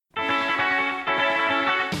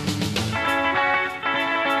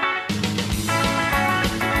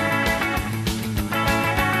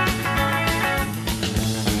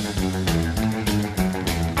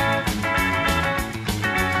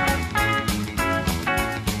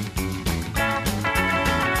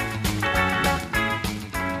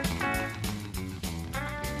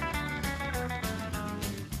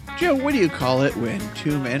Joe, what do you call it when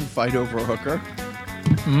two men fight over a hooker?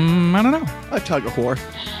 I don't know. A tug of war.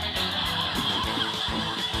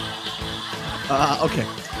 Okay.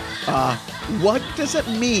 What does it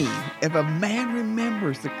mean if a man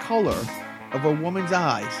remembers the color of a woman's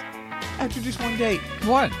eyes after just one date?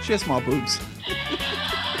 What? She has small boobs.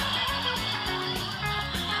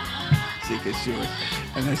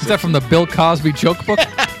 Is that from the Bill Cosby joke book?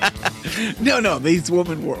 No, these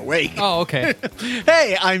women were awake. Oh, okay.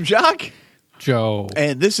 Hey, I'm Jacques. Joe.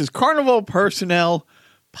 And this is Carnival Personnel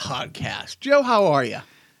Podcast. Joe, how are you?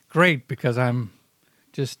 Great, because I'm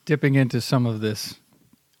just dipping into some of this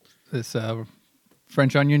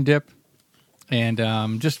French onion dip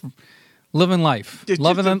and just living life.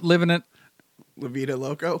 Living it. La Vida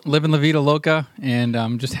Loco? Living La Vida Loca. And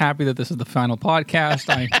I'm just happy that this is the final podcast.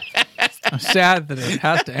 I'm sad that it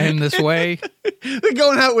has to end this way. They're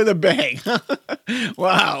going out with a bang.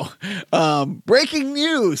 Wow. Breaking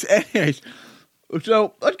news. Anyways,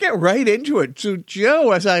 so let's get right into it. So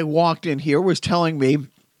Joe, as I walked in here, was telling me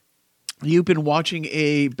you've been watching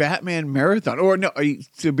a Batman marathon. Or no,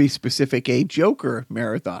 to be specific, a Joker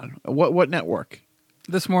marathon. What network?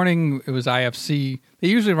 This morning, it was IFC. They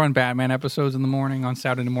usually run Batman episodes in the morning on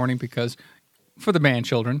Saturday morning because for the man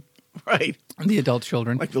children. Right. The adult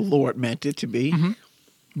children. Like the Lord meant it to be. Mm-hmm.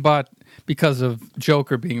 But because of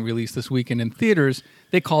Joker being released this weekend in theaters,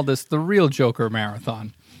 they called this the real Joker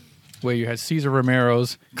marathon, where you had Cesar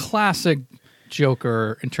Romero's classic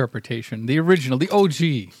Joker interpretation, the original, the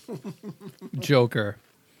OG Joker.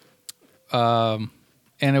 And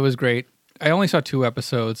it was great. I only saw 2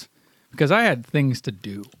 episodes because I had things to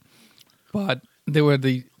do. But there were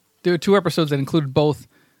 2 episodes that included both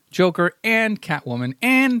Joker and Catwoman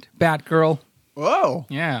and Batgirl. Whoa.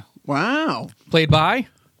 Yeah. Wow. Played by?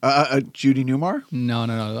 Judy Newmar? No.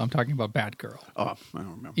 I'm talking about Batgirl. Oh, I don't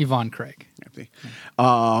remember. Yvonne Craig.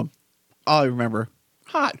 All I remember,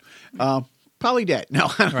 hot. Probably dead.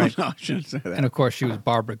 No, I don't know. I shouldn't say that. And of course, she was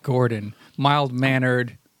Barbara Gordon.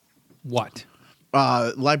 Mild-mannered what?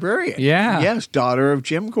 Librarian. Yeah. Yes, daughter of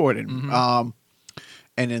Jim Gordon. Mm-hmm.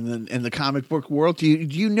 And in the comic book world, do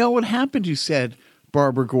you know what happened to said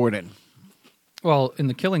Barbara Gordon? Well, in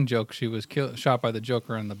The Killing Joke, she was shot by the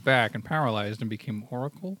Joker in the back and paralyzed and became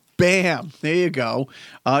Oracle. Bam! There you go.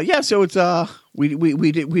 Yeah, so it's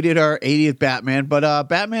we did our 80th Batman, but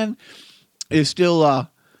Batman is still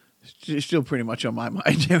pretty much on my mind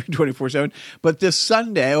 24/7. But this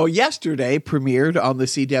Sunday or yesterday premiered on the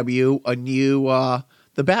CW a new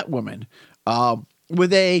The Batwoman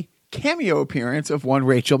with a cameo appearance of one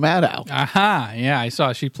Rachel Maddow. Aha! Yeah, I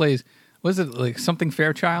saw she plays. Was it like something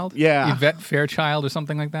Fairchild? Yeah. Yvette Fairchild or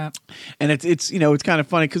something like that? And it's it's kind of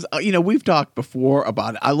funny because, we've talked before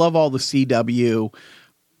about it. I love all the CW,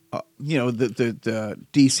 the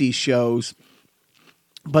DC shows.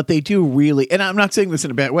 But they do really, and I'm not saying this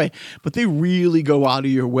in a bad way, but they really go out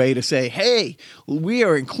of your way to say, hey, we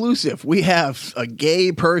are inclusive. We have a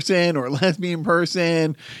gay person or lesbian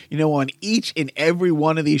person, on each and every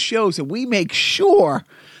one of these shows. And we make sure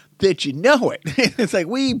that you know it. It's like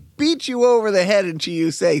we beat you over the head until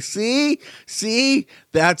you say, see,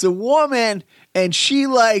 that's a woman and she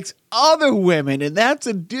likes other women, and that's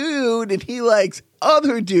a dude and he likes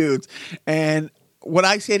other dudes. And what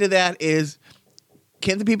I say to that is,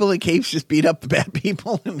 can't the people in capes just beat up the bad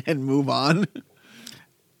people and then move on?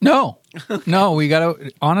 No, we got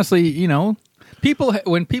to, honestly,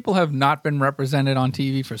 when people have not been represented on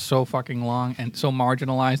TV for so fucking long and so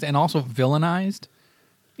marginalized and also villainized,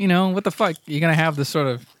 what the fuck? You're going to have this sort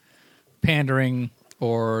of pandering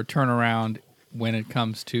or turnaround when it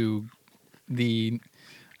comes to the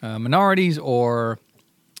minorities or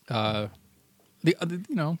the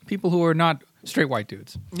people who are not straight white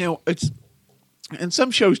dudes. And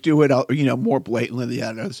some shows do it, more blatantly than the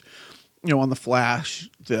others. On The Flash,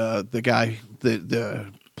 the guy,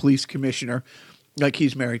 the police commissioner, like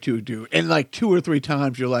he's married to a dude. And like 2 or 3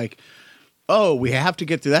 times you're like, oh, we have to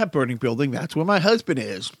get to that burning building. That's where my husband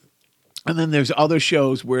is. And then there's other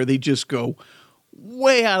shows where they just go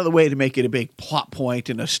way out of the way to make it a big plot point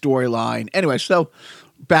and a storyline. Anyway, so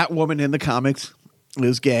Batwoman in the comics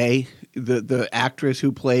is gay. The actress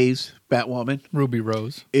who plays Batwoman, Ruby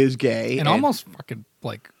Rose, is gay and almost fucking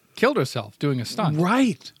killed herself doing a stunt.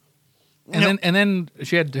 Right. And then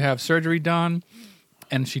she had to have surgery done,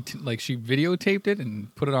 and she videotaped it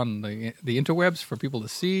and put it on the interwebs for people to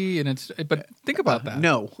see. And but think about that.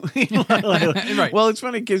 No. Right. Well, it's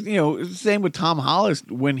funny because same with Tom Holland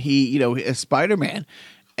when he as Spider-Man.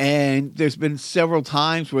 And there's been several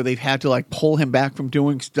times where they've had to pull him back from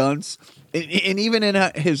doing stunts. And even in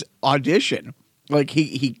his audition,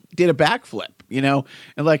 he did a backflip,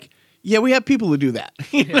 and Yeah, we have people who do that.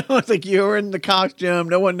 You know, it's like you're in the costume,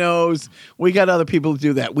 no one knows. We got other people to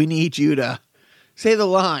do that. We need you to say the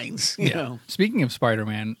lines. You know. Speaking of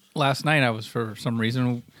Spider-Man, last night I was for some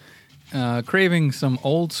reason craving some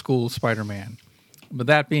old school Spider-Man, but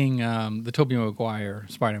that being the Tobey Maguire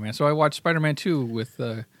Spider-Man. So I watched Spider-Man 2 with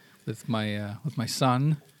my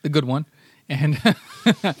son, the good one, and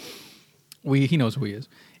he knows who he is.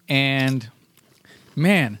 And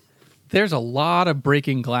man, there's a lot of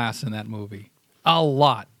breaking glass in that movie. A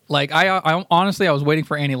lot. Like I honestly, I was waiting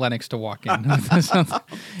for Annie Lennox to walk in.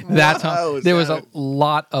 That's how there was a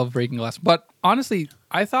lot of breaking glass. But honestly,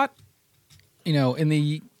 I thought, in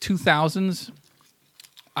the 2000s,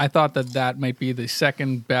 I thought that might be the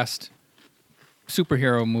second best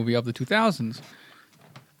superhero movie of the 2000s.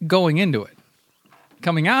 Going into it,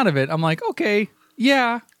 coming out of it, I'm like, okay,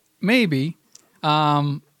 yeah, maybe.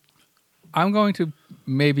 I'm going to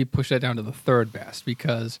maybe push that down to the third best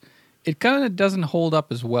because it kind of doesn't hold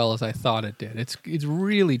up as well as I thought it did. It's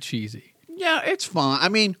really cheesy. Yeah, it's fun. I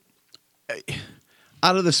mean,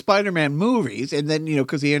 out of the Spider-Man movies, and then,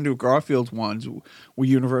 because the Andrew Garfield ones were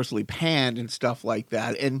universally panned and stuff like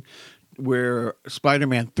that, and where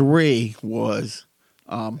Spider-Man 3 was...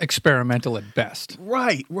 experimental at best.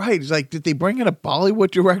 Right. It's like, did they bring in a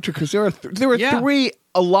Bollywood director? Because there were three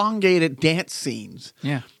elongated dance scenes.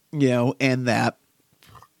 Yeah. And that...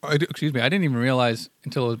 Excuse me, I didn't even realize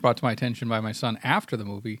until it was brought to my attention by my son after the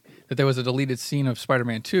movie that there was a deleted scene of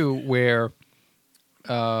Spider-Man 2 where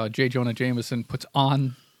J. Jonah Jameson puts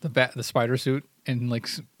on the spider suit and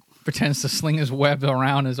pretends to sling his web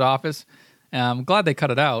around his office. I'm glad they cut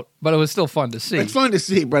it out, but it was still fun to see. It's fun to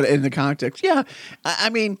see, but in the context, yeah. I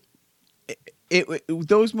mean,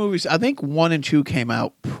 those movies, I think 1 and 2 came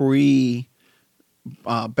out pre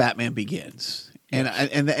Batman Begins. And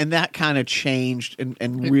that kind of changed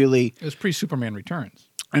and really... It was pre-Superman Returns.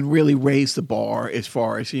 And really raised the bar as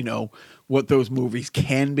far as, what those movies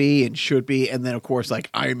can be and should be. And then, of course,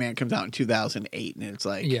 Iron Man comes out in 2008, and it's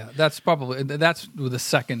like... Yeah, that's the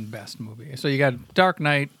second best movie. So you got Dark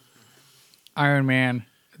Knight, Iron Man,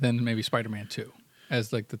 then maybe Spider-Man 2 as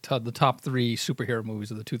the top 3 superhero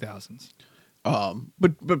movies of the 2000s.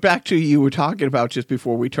 But back to you were talking about just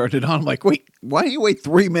before we turned it on. I'm like, wait, why don't you wait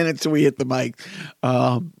 3 minutes till we hit the mic?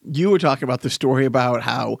 You were talking about the story about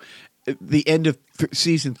how the end of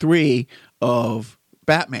season 3 of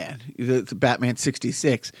Batman, the Batman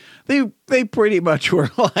 66, they pretty much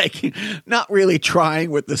were not really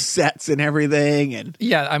trying with the sets and everything. And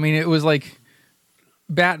yeah, I mean, it was like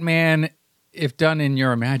Batman, if done in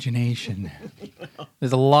your imagination.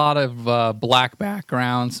 There's a lot of black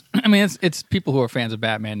backgrounds. I mean, it's people who are fans of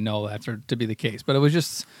Batman know that to be the case. But it was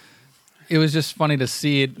just funny to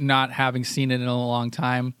see it, not having seen it in a long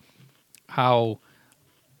time, how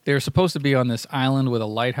they're supposed to be on this island with a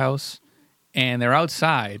lighthouse, and they're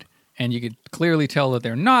outside, and you could clearly tell that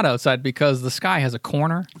they're not outside because the sky has a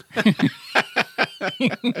corner.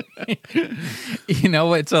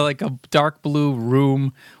 It's like a dark blue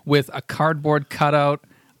room with a cardboard cutout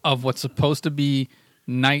of what's supposed to be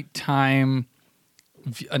a nighttime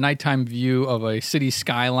view of a city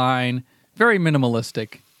skyline. Very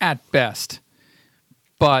minimalistic at best.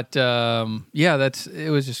 But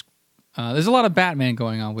it was just there's a lot of Batman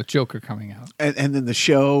going on with Joker coming out. And then the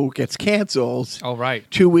show gets canceled. Oh, right.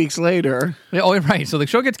 2 weeks later. Oh, right. So the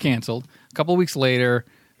show gets canceled. A couple of weeks later,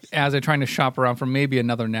 as they're trying to shop around for maybe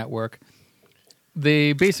another network,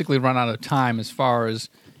 they basically run out of time as far as,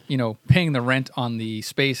 paying the rent on the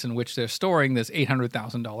space in which they're storing this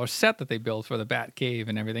 $800,000 set that they built for the Batcave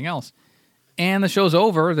and everything else. And the show's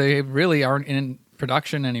over. They really aren't in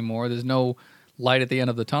production anymore. There's no light at the end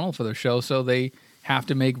of the tunnel for their show, so they have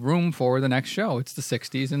to make room for the next show. It's the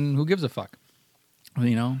 60s, and who gives a fuck?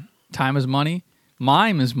 Time is money.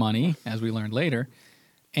 Mime is money, as we learned later.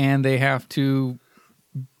 And they have to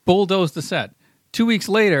bulldoze the set. 2 weeks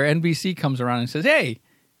later, NBC comes around and says, hey,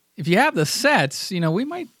 if you have the sets, we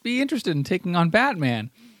might be interested in taking on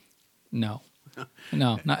Batman. No.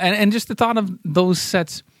 And just the thought of those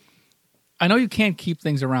sets, I know you can't keep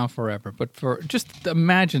things around forever, but just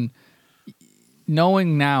imagine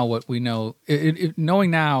knowing now what we know,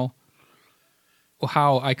 knowing now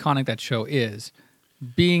how iconic that show is,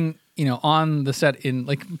 being on the set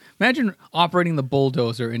imagine operating the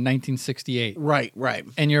bulldozer in 1968. Right.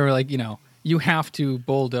 And you're you have to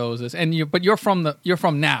bulldoze this, but you're from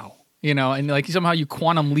now, and somehow you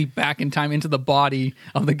quantum leap back in time into the body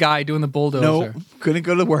of the guy doing the bulldozer. No, couldn't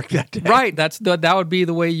go to work that day. Right, that would be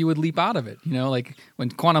the way you would leap out of it. When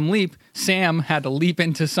Quantum Leap, Sam had to leap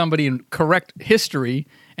into somebody and correct history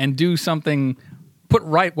and do something put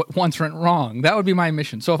right what once went wrong. That would be my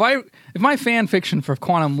mission. So if my fan fiction for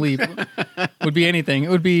Quantum Leap would be anything, it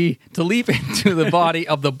would be to leap into the body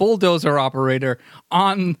of the bulldozer operator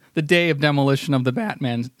on the day of demolition of the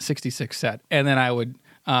Batman 66 set, and then I would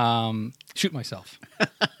shoot myself.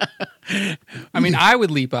 I mean, I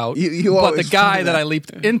would leap out, but the guy that I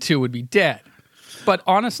leaped into would be dead. But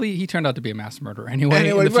honestly, he turned out to be a mass murderer anyway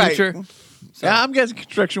in the future. Right. So. Yeah, I'm guessing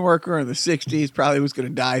construction worker in the 60s probably was going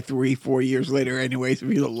to die 3-4 years later anyways if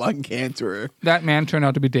he had lung cancer. That man turned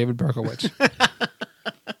out to be David Berkowitz.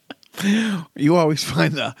 You always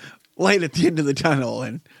find the light at the end of the tunnel,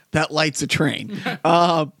 and that light's a train.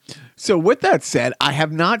 So with that said, I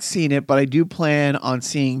have not seen it, but I do plan on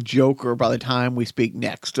seeing Joker by the time we speak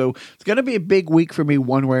next. So it's going to be a big week for me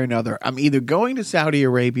one way or another. I'm either going to Saudi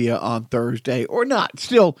Arabia on Thursday or not.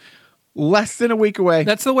 Still less than a week away.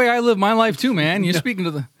 That's the way I live my life too, man. You're preaching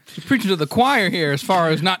to the choir here as far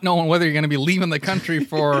as not knowing whether you're going to be leaving the country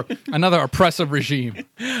for another oppressive regime.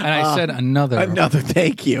 And I said another. Another,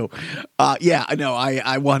 thank you. Yeah, I know.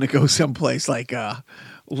 I want to go someplace like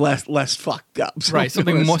less fucked up. Right,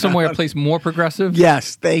 somewhere a place more progressive.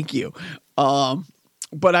 Yes, thank you.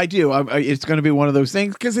 But I do. It's going to be one of those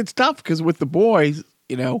things because it's tough because with the boys,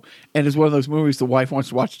 you know, and it's one of those movies the wife wants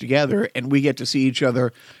to watch together, and we get to see each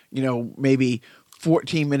other, you know, maybe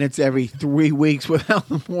 14 minutes every 3 weeks without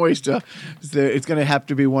the boys to. It's going to have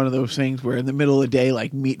to be one of those things where in the middle of the day,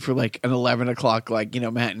 like meet for like an 11 o'clock, like, you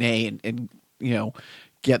know, matinee and you know,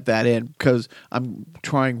 get that in because I'm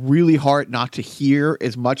trying really hard not to hear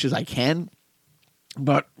as much as I can.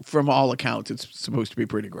 But from all accounts, it's supposed to be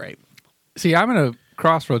pretty great. See, I'm in a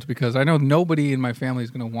crossroads because I know nobody in my family is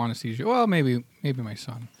going to want to see you. Well, maybe my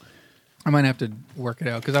son. I might have to work it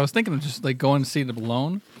out because I was thinking of just like going to see it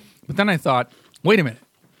alone. But then I thought, wait a minute.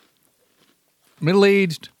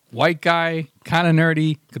 Middle-aged, white guy, kind of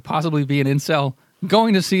nerdy, could possibly be an incel,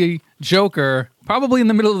 going to see Joker probably in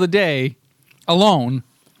the middle of the day alone.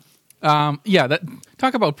 Talk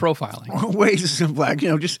about profiling. Ways of simple, you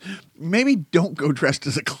know, just maybe don't go dressed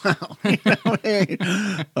as a clown. You know what I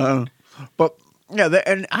mean? But yeah,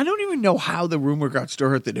 and I don't even know how the rumor got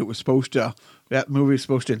started that it was that movie was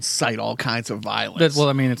supposed to incite all kinds of violence. Well,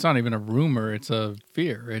 I mean, it's not even a rumor; it's a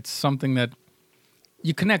fear. It's something that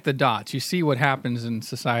you connect the dots. You see what happens in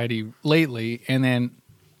society lately, and then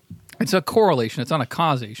it's a correlation. It's not a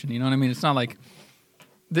causation. You know what I mean? It's not like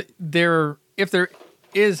if there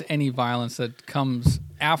is any violence that comes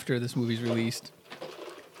after this movie's released,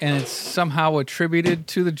 and it's somehow attributed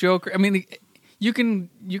to the Joker. I mean, you can.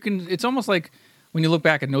 It's almost like when you look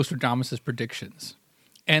back at Nostradamus' predictions,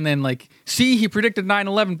 and then like, see, he predicted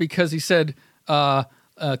 9/11 because he said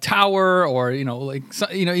tower, or you know, like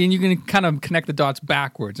you know, and you can kind of connect the dots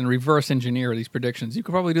backwards and reverse engineer these predictions. You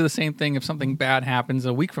could probably do the same thing if something bad happens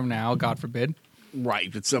a week from now, God forbid.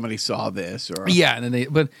 Right, that somebody saw this, or yeah, and then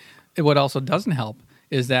but what also doesn't help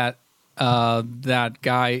is that that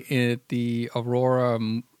guy at the Aurora,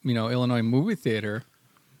 you know, Illinois movie theater,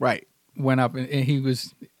 right, went up and he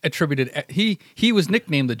was attributed. He was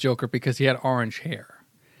nicknamed the Joker because he had orange hair,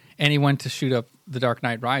 and he went to shoot up The Dark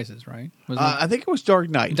Knight Rises. Right? I think it was Dark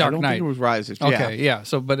Knight. Dark I don't Knight. think it was Rises. Okay, yeah.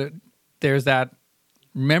 So, but there's that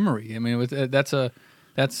memory. I mean, that's a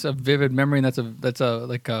vivid memory, and that's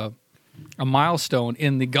a milestone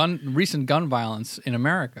in the recent gun violence in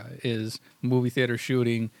America is movie theater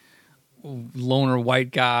shooting, loner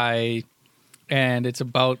white guy, and it's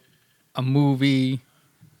about a movie.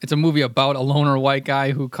 It's a movie about a loner white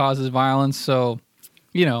guy who causes violence. So,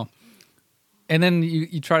 you know, and then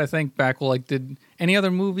you try to think back. Well, like, did any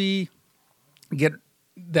other movie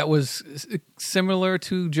that was similar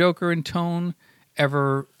to Joker in tone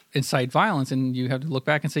ever incite violence? And you have to look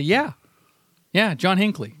back and say, yeah, John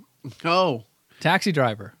Hinckley. Oh, Taxi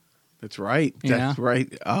Driver. That's right. That's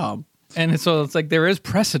right. And so it's like there is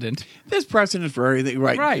precedent. There's precedent for everything,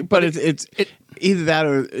 right? Right. But it's either that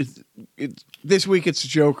or it's this week it's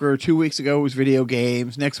Joker. 2 weeks ago it was video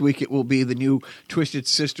games. Next week it will be the new Twisted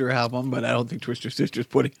Sister album. But I don't think Twisted Sister's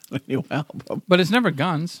putting out a new album. But it's never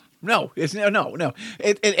guns. No, it's no.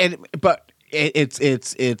 But it's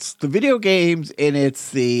the video games, and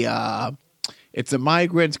it's the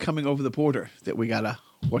migrants coming over the border that we gotta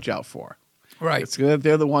watch out for. Right. They're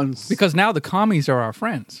the ones. Because now the commies are our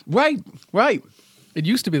friends. Right. It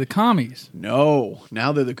used to be the commies. No,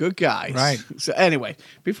 now they're the good guys. Right. So anyway,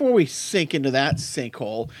 before we sink into that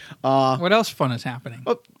sinkhole. What else fun is happening?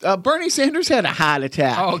 Bernie Sanders had a heart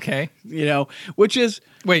attack. Oh, okay. You know, which is.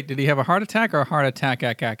 Wait, did he have a heart attack or a heart attack?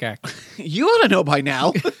 You ought to know by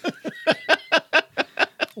now.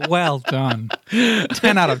 Well done.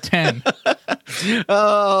 10 out of 10.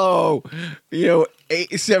 Oh,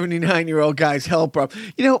 79-year-old guy's helper.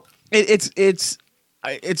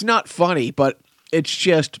 It's not funny, but it's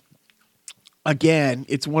just, again,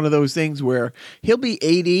 it's one of those things where he'll be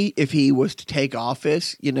 80 if he was to take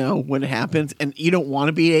office, when it happens. And you don't want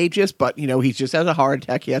to be ageist, but, he just has a heart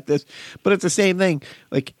attack. He had this. But it's the same thing.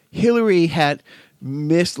 Like, Hillary had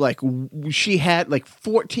missed, she had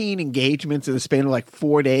 14 engagements in the span of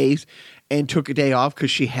 4 days and took a day off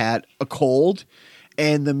because she had a cold.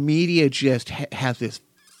 And the media just has this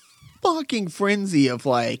fucking frenzy of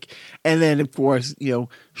and then of course,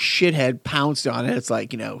 shithead pounced on it. It's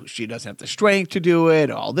she doesn't have the strength to do it,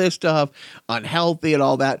 all this stuff, unhealthy and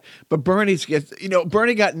all that. But Bernie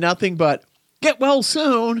got nothing but get well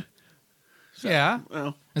soon. So, yeah.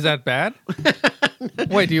 Well. Is that bad?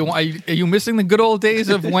 Wait, are you missing the good old days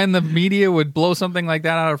of when the media would blow something like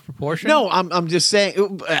that out of proportion? No, I'm just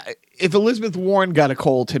saying, if Elizabeth Warren got a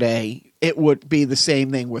cold today, it would be the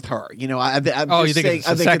same thing with her. I think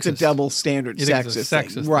it's a double standard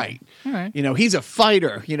sexist thing. Right. All right. He's a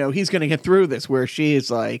fighter. He's going to get through this, where she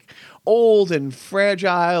is old and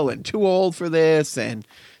fragile and too old for this and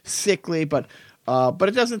sickly, but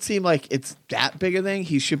it doesn't seem like it's that big a thing.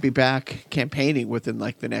 He should be back campaigning within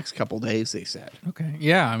the next couple days, they said. Okay.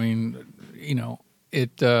 Yeah. I mean,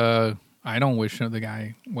 I don't wish the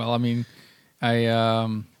guy well. I mean,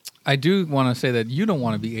 I do want to say that you don't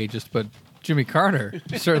want to be ageist, but Jimmy Carter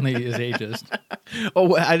certainly is ageist.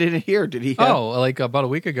 Oh, I didn't hear. Did he? About a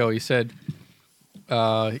week ago, he said,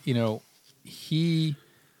 he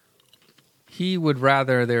would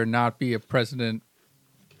rather there not be a president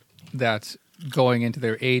that's going into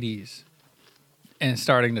their 80s and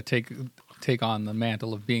starting to take on the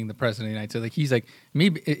mantle of being the president of the United States. He's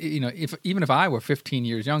maybe even if I were 15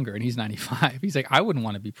 years younger and he's 95, he's I wouldn't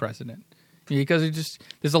want to be president. Because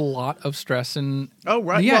there's a lot of stress and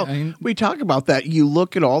right. Yeah, well, we talk about that. You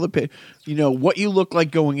look at all the what you look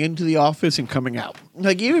like going into the office and coming out.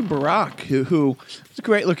 Even Barack, who is a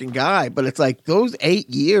great looking guy, but it's those 8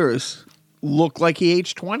 years look like he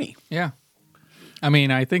aged 20. Yeah, I mean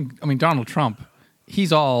Donald Trump,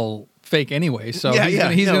 he's all fake anyway. So he's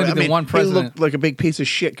going to be the one president. He looked like a big piece of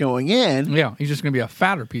shit going in. Yeah, he's just going to be a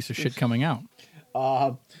fatter piece of shit coming out.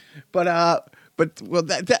 But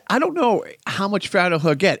that I don't know how much fatter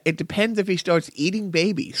he'll get. It depends if he starts eating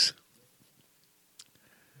babies.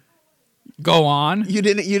 Go on. You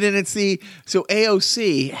didn't see. So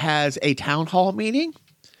AOC has a town hall meeting.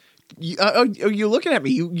 You're looking at me.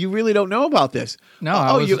 You really don't know about this. No,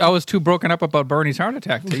 I was too broken up about Bernie's heart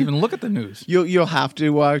attack to even look at the news. You'll have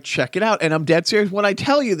to check it out. And I'm dead serious. When I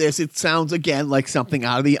tell you this, it sounds again like something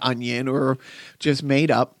out of The Onion or just made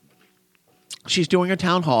up. She's doing a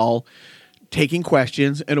town hall, taking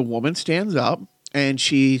questions, and a woman stands up and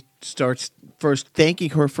she starts first thanking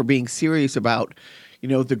her for being serious about,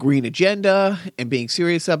 the green agenda and being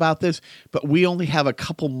serious about this. But we only have a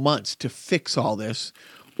couple months to fix all this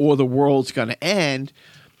or the world's going to end.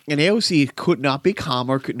 And AOC could not be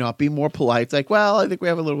calmer, could not be more polite. It's well, I think we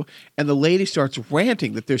have a little. And the lady starts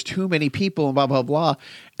ranting that there's too many people and blah, blah, blah.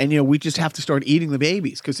 And, we just have to start eating the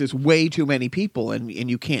babies because there's way too many people and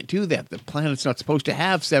you can't do that. The planet's not supposed to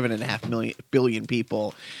have 7.5 billion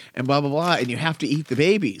people and blah, blah, blah. And you have to eat the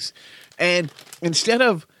babies. And instead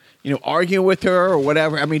of, arguing with her or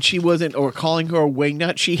whatever, she wasn't, or calling her a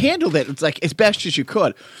wingnut, she handled it. It's as best as you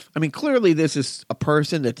could. Clearly this is a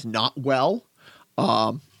person that's not well.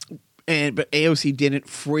 But AOC didn't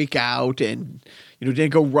freak out and didn't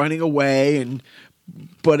go running away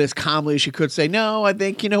but as calmly as she could say, no, I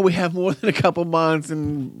think we have more than a couple months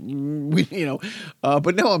and we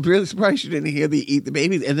but no, I'm really surprised she didn't hear the eat the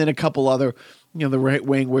babies. And then a couple other the right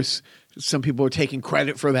wing was, some people were taking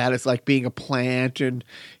credit for that. It's being a plant and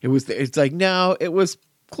it's no, it was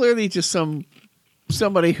clearly just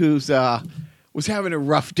somebody who's was having a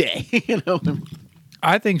rough day.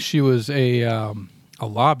 I think she was a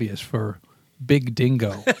lobbyist for Big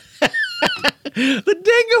Dingo. The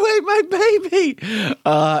dingo ate my baby.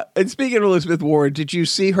 And speaking of Elizabeth Warren, did you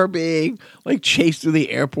see her being chased through the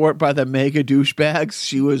airport by the mega douchebags?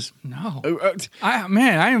 She was no.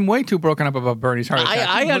 I am way too broken up about Bernie's heart attack.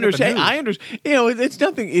 I understand. I understand. It's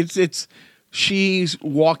nothing. It's she's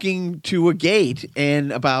walking to a gate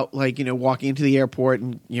and about walking into the airport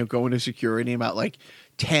and going to security and about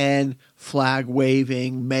 10 flag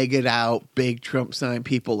waving, megged out, big Trump sign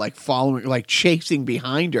people following, chasing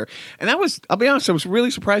behind her. And I'll be honest, I was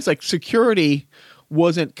really surprised. Security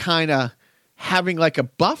wasn't kind of having a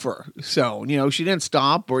buffer zone. She didn't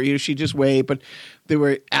stop or she just waved, but they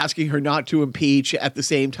were asking her not to impeach at the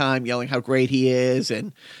same time, yelling how great he is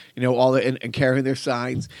and all and carrying their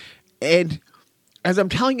signs. And as I'm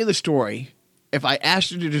telling you the story, if I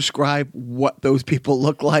asked you to describe what those people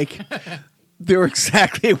look like, they're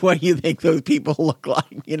exactly what you think those people look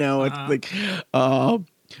like. You know, it's like,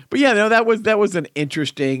 but yeah, no, that was an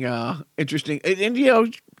interesting, and you know,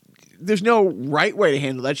 there's no right way to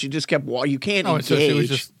handle that. She just kept, you can't engage. So she was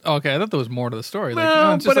just okay. I thought there was more to the story. Like,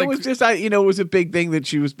 No, it's but like, it was just, you know, it was a big thing that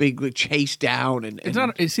she was being chased down, and it's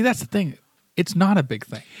not. See, that's the thing. It's not a big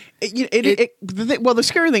thing. Well, the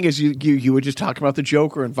scary thing is you were just talking about the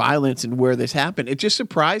Joker and violence and where this happened. It just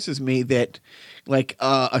surprises me that, like,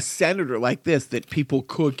 a senator like this, that people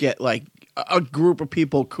could get, like, a group of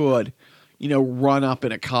people could, you know, run up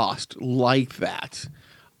in a cost like that.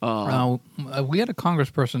 We had a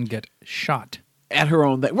congressperson get shot At her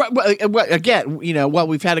own thing. Again, you know,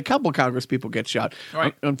 we've had a couple of Congress people get shot.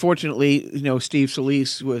 Right. Unfortunately, you know, Steve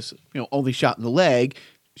Scalise was, you know, only shot in the leg.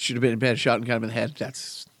 Should have been better shot and got him in the head.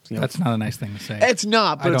 That's, you know, That's not a nice thing to say. it's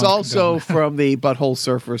not, but I it's don't also condone from the Butthole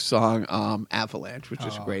Surfers song Avalanche, which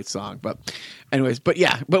is a great song. But anyways,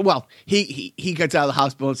 he gets out of the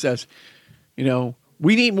hospital and says, you know,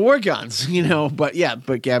 we need more guns, you know, but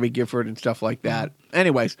Gabby Gifford and stuff like that.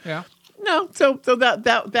 Anyways. Yeah. No, so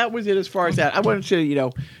that was it as far as that. I wanted to, you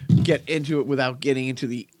know, get into it without getting into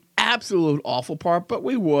the absolute awful part, but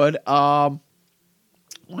we would. Why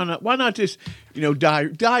not just, you know,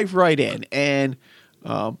 dive right in? And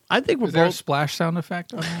I think we're Is there a both. splash sound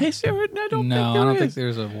effect on that? Is there? I don't No, think I there don't is. think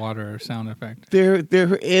there's a water sound effect. There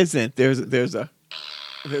isn't. There's that.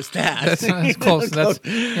 That's close. That's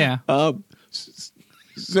yeah.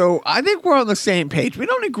 So I think we're on the same page. We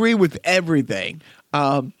don't agree with everything.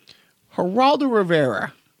 Geraldo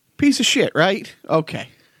Rivera, piece of shit, right? Okay.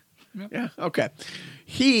 Yep. Yeah. Okay.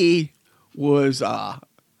 He was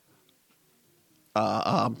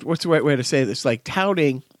what's the right way to say this? Like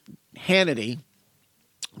touting Hannity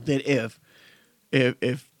that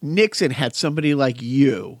if Nixon had somebody like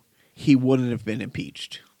you, he wouldn't have been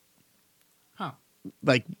impeached. Huh.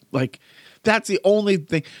 Like that's the only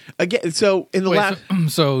thing. Again, so in the last,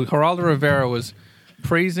 so Geraldo Rivera was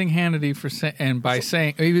praising Hannity for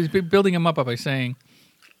saying he was building him up by saying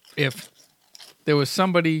if there was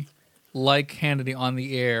somebody like Hannity on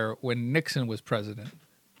the air when Nixon was president,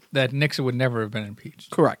 that Nixon would never have been impeached.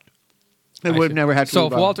 correct. It would have never had to.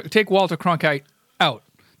 So if take Walter Cronkite out,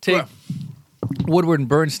 take Woodward and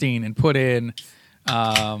Bernstein, and put in,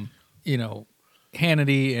 you know,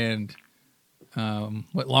 Hannity and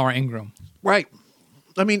Laura Ingraham. Right.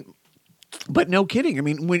 I mean, but no kidding. I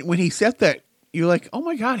mean, when he said that, you're like, oh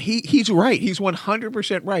my God, he's right. He's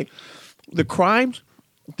 100% right. The crimes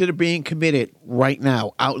that are being committed right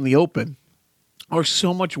now out in the open are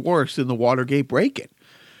so much worse than the Watergate break-in.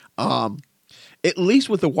 At least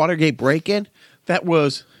with the Watergate break-in, that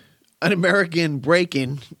was an American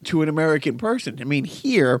break-in to an American person. I mean,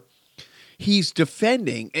 here, he's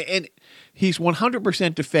defending, and he's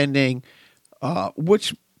 100% defending,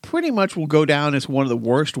 which pretty much will go down as one of the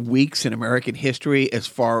worst weeks in American history as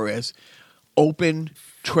far as open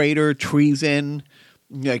traitor, treason,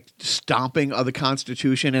 like stomping of the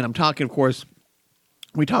Constitution. And I'm talking, of course,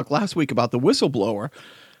 we talked last week about the whistleblower.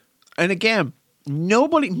 And again,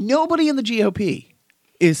 nobody in the GOP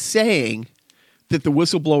is saying that the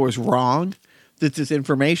whistleblower is wrong, that this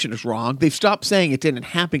information is wrong. They've stopped saying it didn't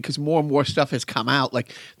happen because more and more stuff has come out,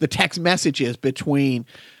 like the text messages between,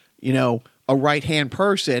 you know, a right-hand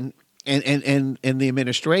person and the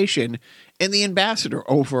administration and the ambassador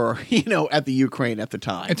over, you know, at the Ukraine at the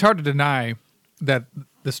time. It's hard to deny that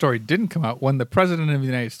the story didn't come out when the president of the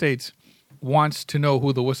United States wants to know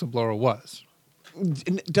who the whistleblower was.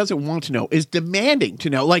 Doesn't want to know, is demanding to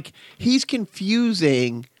know. Like, he's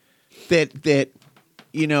confusing that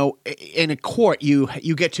you know, in a court you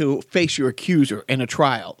get to face your accuser in a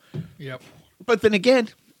trial. Yep. But then again,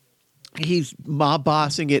 he's mob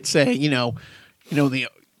bossing it, saying,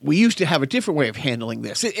 we used to have a different way of handling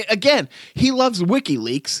this. Again, he loves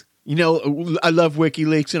WikiLeaks. You know, I love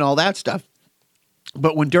WikiLeaks and all that stuff.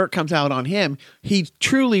 But when dirt comes out on him, he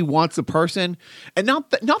truly wants the person, and not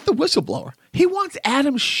the whistleblower. He wants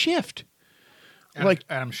Adam Schiff.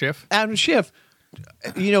 Adam Schiff. Adam Schiff,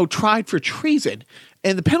 you know, tried for treason.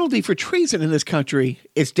 And the penalty for treason in this country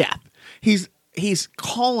is death. He's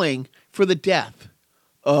calling for the death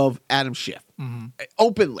of Adam Schiff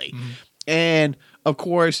openly. Mm-hmm. And, of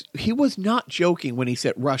course, he was not joking when he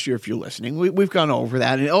said Russia, if you're listening. We've gone over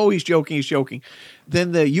that. And, he's joking.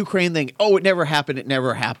 Then the Ukraine thing, it never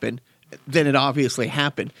happened. Then it obviously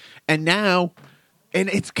happened. And now, and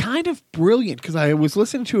it's kind of brilliant because I was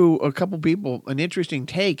listening to a couple people, an interesting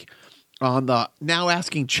take on the now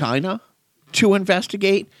asking China to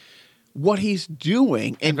investigate what he's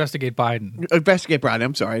doing. And Investigate Biden. Investigate Biden.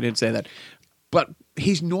 I'm sorry, I didn't say that. But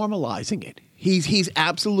he's normalizing it. He's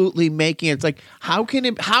absolutely making it. It's like, how can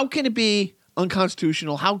it be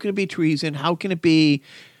unconstitutional? How can it be treason? How can it be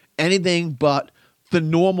anything but the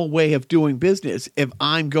normal way of doing business if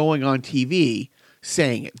I'm going on TV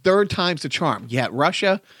saying it? Third time's the charm. You had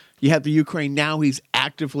Russia, you had the Ukraine, now he's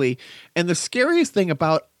actively. And the scariest thing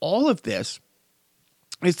about all of this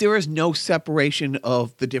is there is no separation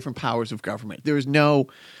of the different powers of government. There is no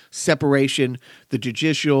separation, the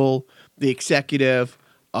judicial, the executive,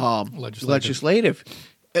 legislative.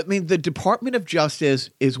 I mean, the Department of Justice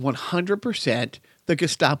is 100% the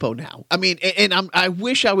Gestapo now. I mean, and I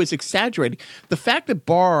wish I was exaggerating. The fact that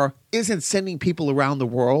Barr isn't sending people around the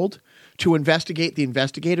world to investigate the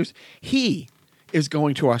investigators, he is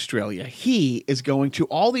going to Australia. He is going to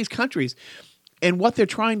all these countries. And what they're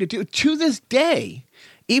trying to do to this day,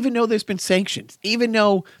 even though there's been sanctions, even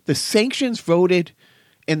though the sanctions voted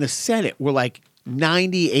in the Senate were like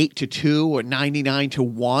 98-2 or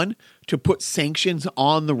 99-1 to put sanctions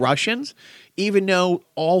on the Russians, even though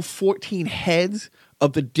all 14 heads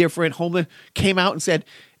of the different homeland came out and said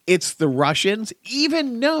it's the Russians,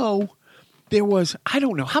 even though there was, I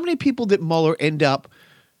don't know, how many people did Mueller end up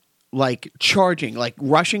like charging, like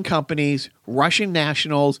Russian companies, Russian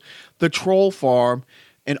nationals, the troll farm,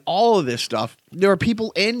 and all of this stuff. There are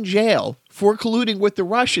people in jail for colluding with the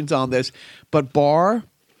Russians on this, but Barr,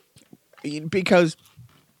 because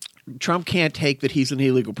Trump can't take that he's an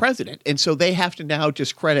illegal president. And so they have to now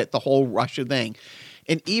discredit the whole Russia thing.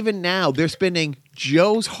 And even now they're spending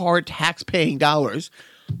Joe's hard tax-paying dollars,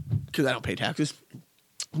 because I don't pay taxes,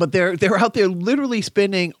 but they're out there literally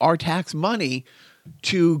spending our tax money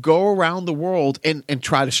to go around the world and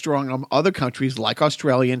try to strong arm other countries like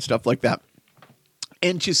Australia and stuff like that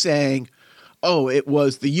into saying, oh, it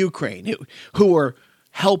was the Ukraine who were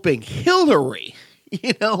helping Hillary.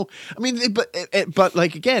 You know, I mean, but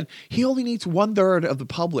like, again, he only needs 1/3 of the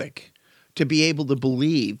public to be able to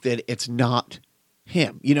believe that it's not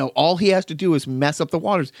him. You know, all he has to do is mess up the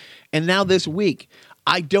waters. And now this week,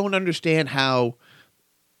 I don't understand how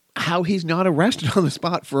he's not arrested on the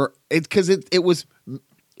spot for it, because it was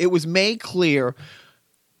made clear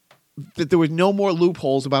that there was no more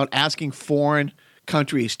loopholes about asking foreign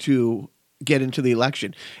countries to get into the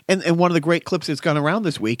election. And one of the great clips that's gone around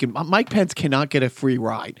this week, and Mike Pence cannot get a free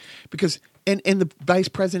ride because in the vice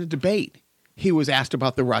president debate, he was asked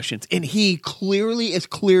about the Russians, and he clearly, it's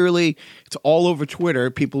all over Twitter.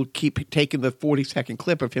 People keep taking the 40-second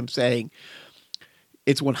clip of him saying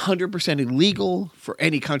it's 100% illegal for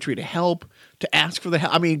any country to help, to ask for the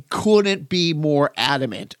help. I mean, couldn't be more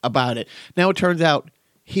adamant about it. Now it turns out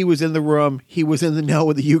he was in the room, he was in the know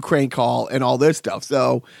of the Ukraine call and all this stuff.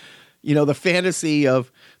 So, you know, the fantasy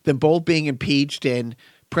of them both being impeached and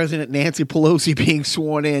President Nancy Pelosi being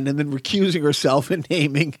sworn in and then recusing herself and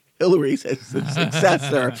naming Hillary as the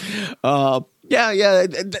successor.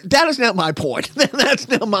 That is not my point. That's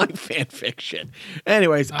not my fan fiction. I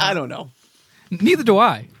don't know. Neither do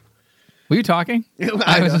I. Were you talking?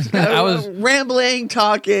 I was rambling,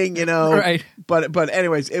 talking, you know. Right. But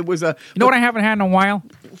anyways, it was a... You know what I haven't had in a while?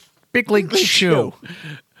 Big League Chew.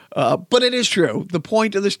 But it is true. The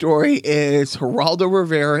point of the story is Geraldo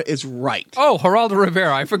Rivera is right. Oh, Geraldo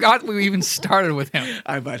Rivera. I forgot we even started with him.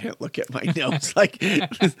 I might have to look at my notes. Like,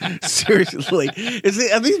 seriously.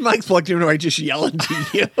 Are these mics plugged in or am I just yelling to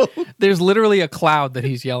you? There's literally a cloud that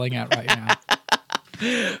he's yelling at right now.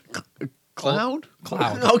 Clown?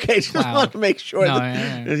 Cloud. Okay, just want to make sure.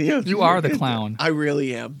 No, you are the clown. I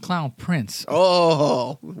really am. Clown Prince.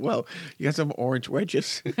 Oh, well, you got some orange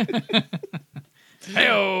wedges.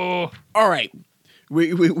 Hey-oh. All right.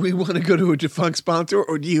 We want to go to a defunct sponsor,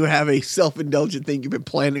 or do you have a self-indulgent thing you've been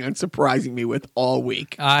planning on surprising me with all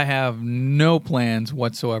week? I have no plans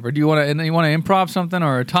whatsoever. Do you want to improv something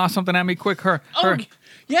or toss something at me quick?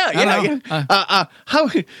 Yeah. How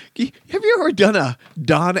have you ever done a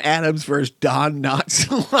Don Adams versus Don Knotts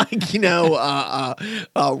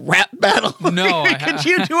rap battle? No. Could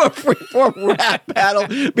you do a freeform rap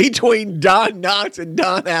battle between Don Knotts and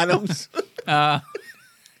Don Adams?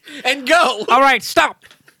 And go. All right, stop.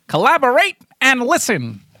 Collaborate and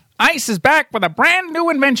listen. ICE is back with a brand new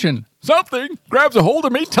invention. Something grabs a hold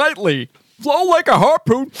of me tightly. Flow like a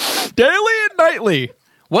harpoon, daily and nightly.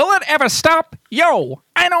 Will it ever stop? Yo,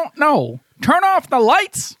 I don't know. Turn off the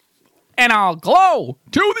lights and I'll glow.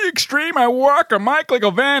 To the extreme, I walk a mic like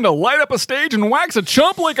a vandal, light up a stage and wax a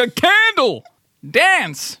chump like a candle.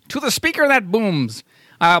 Dance to the speaker that booms.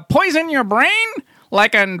 Poison your brain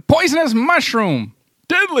like a poisonous mushroom.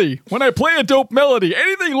 Deadly, when I play a dope melody,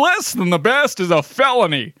 anything less than the best is a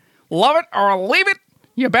felony. Love it or leave it,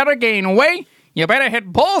 you better gain weight, you better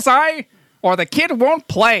hit bullseye, or the kid won't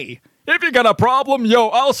play. If you got a problem, yo,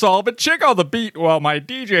 I'll solve it. Check out the beat while my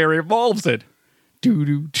DJ revolves it. I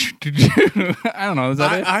don't know. Is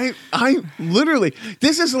that it? I literally,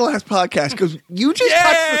 this is the last podcast because you just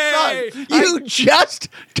touched the sun. You just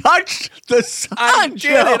touched the sun. I did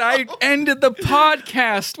Joe. it. I ended the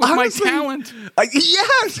podcast with Honestly, my talent.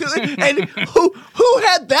 Yes, and who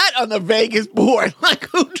had that on the Vegas board? Like,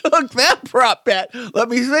 who took that prop bet? Let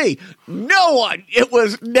me see. No one. It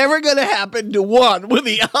was never going to happen to one with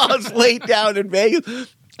the odds laid down in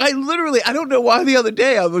Vegas. I don't know why the other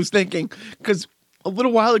day I was thinking, because a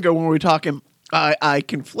little while ago when we were talking, I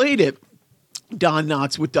conflated Don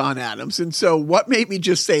Knotts with Don Adams. And so what made me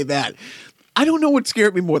just say that? I don't know what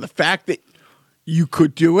scared me more, the fact that you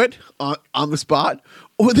could do it on the spot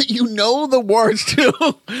or that you know the words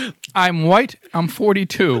to. I'm white. I'm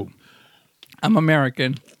 42. I'm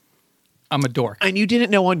American. I'm a dork. And you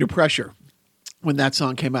didn't know Under Pressure when that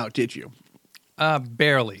song came out, did you?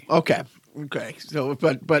 Barely. Okay. So,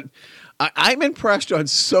 but I'm impressed on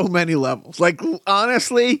so many levels. Like,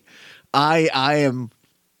 honestly,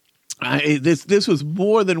 this was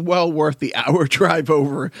more than well worth the hour drive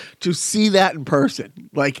over to see that in person.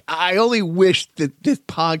 Like, I only wish that this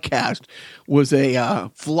podcast was a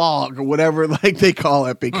vlog or whatever like they call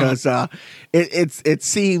it, because it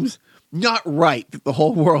seems not right that the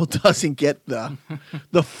whole world doesn't get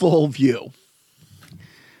the full view.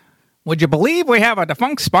 Would you believe we have a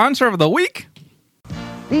defunct sponsor of the week?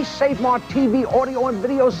 These SafeMart TV, audio, and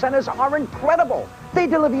video centers are incredible. They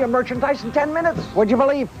deliver your merchandise in 10 minutes. Would you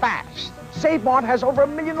believe fast? SafeMart has over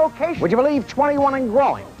 1 million locations. Would you believe 21 and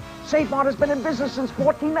growing? SafeMart has been in business since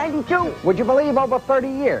 1492. Would you believe over 30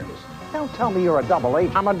 years? Don't tell me you're a double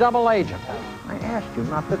agent. I'm a double agent. I asked you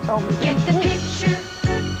not to tell me. Get the picture,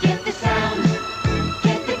 get the sound,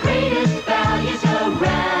 get the greatest values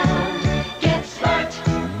around. Get smart,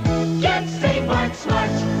 get SafeMart smart.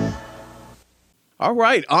 All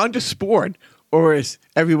right, on to sport, or as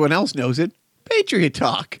everyone else knows it, Patriot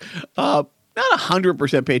Talk. Not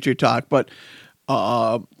 100% Patriot Talk, but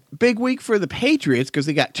big week for the Patriots because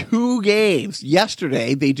they got 2 games.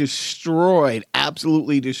 Yesterday, they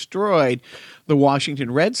absolutely destroyed the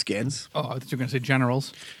Washington Redskins. Oh, I thought you were going to say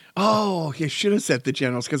Generals. Oh, you should have said the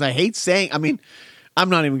Generals because I hate saying,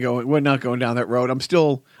 we're not going down that road.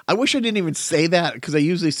 I wish I didn't even say that because I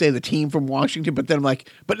usually say the team from Washington, but then I'm like,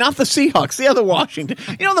 but not the Seahawks, the other Washington.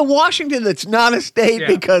 You know, the Washington that's not a state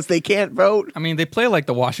because they can't vote. I mean, they play like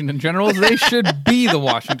the Washington Generals. They should be the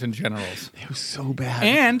Washington Generals. It was so bad.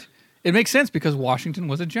 And it makes sense because Washington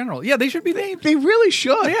was a general. Yeah, they should be named. They really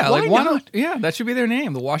should. Yeah, why not? Yeah, that should be their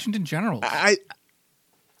name, the Washington Generals. I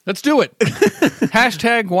Let's do it.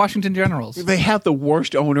 Hashtag Washington Generals. They have the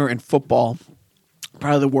worst owner in football.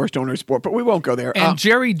 Probably the worst owner in sport, but we won't go there. And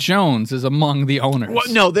Jerry Jones is among the owners.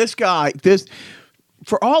 Well, no, this guy,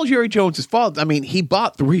 for all Jerry Jones' fault, I mean, he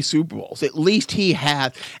bought 3 Super Bowls. At least he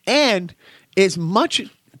had. And as much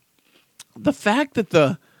the fact that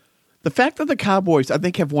the Cowboys, I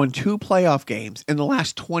think, have won 2 playoff games in the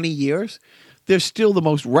last 20 years, they're still the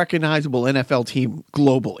most recognizable NFL team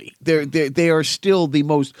globally. They are still the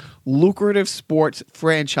most lucrative sports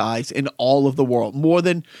franchise in all of the world. More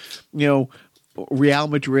than, Real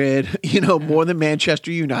Madrid, more than Manchester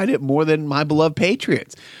United, more than my beloved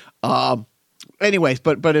Patriots. Anyways,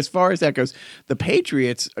 but as far as that goes, the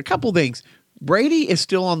Patriots, a couple things. Brady is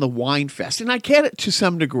still on the wine fest, and I get it to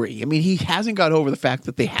some degree. I mean, he hasn't got over the fact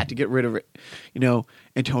that they had to get rid of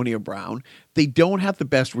Antonio Brown. They don't have the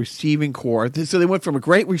best receiving core. So they went from a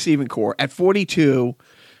great receiving core at 42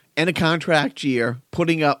 and a contract year,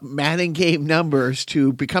 putting up Madden game numbers,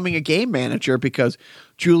 to becoming a game manager because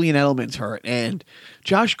Julian Edelman's hurt. And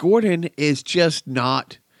Josh Gordon is just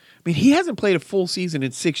not – I mean, he hasn't played a full season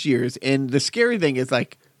in 6 years. And the scary thing is,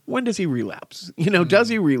 like, when does he relapse? Does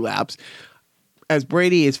he relapse? As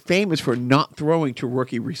Brady is famous for not throwing to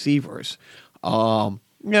rookie receivers. So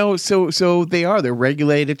they're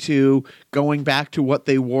regulated to going back to what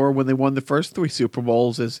they were when they won the first 3 Super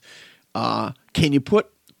Bowls is can you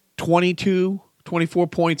put 22, 24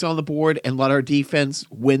 points on the board and let our defense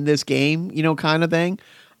win this game, kind of thing.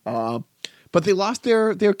 But they lost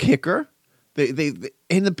their kicker. They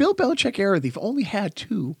in the Bill Belichick era, they've only had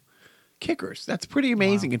 2 kickers. That's pretty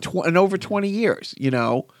amazing in over 20 years,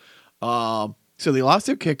 So they lost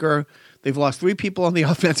their kicker. They've lost 3 people on the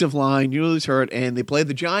offensive line. Julius hurt, and they play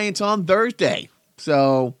the Giants on Thursday.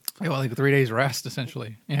 So, like 3 days rest,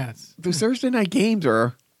 essentially. Yeah, those Thursday night games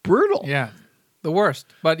are brutal. Yeah, the worst.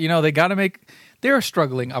 But they got to make. They're a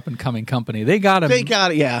struggling up and coming company. They got to.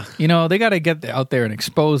 Yeah. They got to get out there and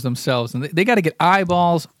expose themselves, and they got to get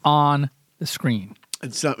eyeballs on the screen.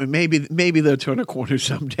 And maybe they'll turn a corner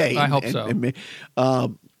someday. I hope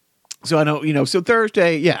so. So I don't, so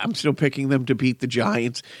Thursday, yeah, I'm still picking them to beat the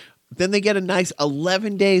Giants. Then they get a nice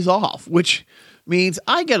 11 days off, which means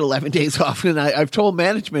I get 11 days off. And I've told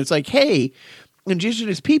management, it's like, hey,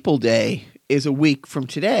 Indigenous People Day is a week from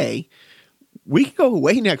today. We can go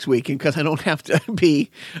away next weekend because I don't have to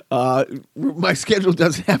be. My schedule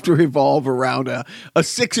doesn't have to revolve around a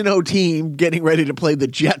 6-0 team getting ready to play the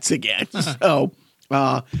Jets again. So,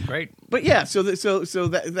 Great. but yeah. So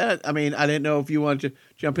that I mean, I didn't know if you wanted to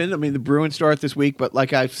jump in. I mean, the Bruins start this week, but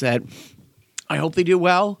like I've said, I hope they do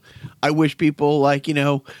well. I wish people like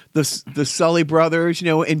the Sully brothers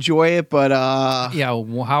enjoy it, but Yeah.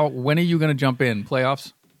 When are you going to jump in?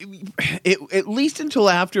 Playoffs? at least until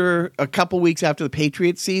after a couple weeks after the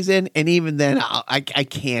Patriots season, and even then, I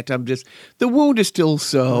can't. I'm just the wound is still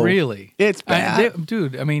so Really? It's bad,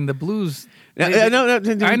 Dude, I mean, the Blues. No.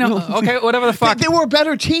 I know. Okay, whatever the fuck. They were a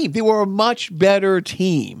better team. They were a much better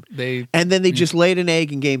team. And then they just laid an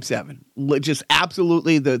egg in Game 7. Just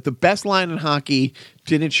absolutely the best line in hockey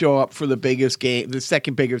didn't show up for the biggest game, the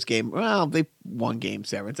second biggest game. Well, they won Game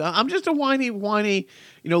 7. So I'm just a whiny,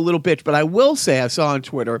 little bitch. But I will say, I saw on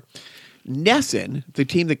Twitter, Nesson, the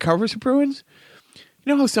team that covers the Bruins.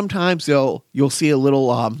 You know how sometimes you'll see a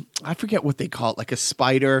little, I forget what they call it, like a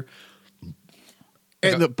spider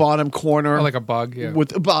in the bottom corner. Oh, like a bug, yeah.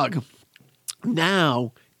 With a bug.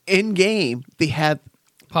 Now, in game, they had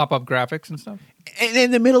Pop-up graphics and stuff?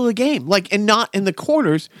 in the middle of the game, and not in the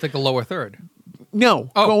corners. It's like the lower third. No,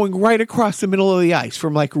 going right across the middle of the ice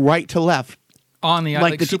from like right to left. On the ice,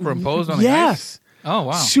 like superimposed on the ice? Yes. Oh,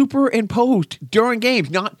 wow. Superimposed during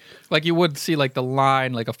games, not like you would see like the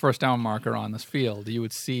line, like a first down marker on this field. You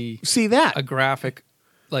would see that. a graphic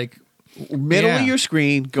like middle of your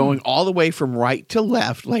screen going all the way from right to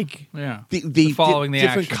left, like the following the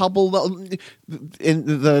different action. couple in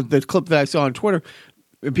the clip that I saw on Twitter,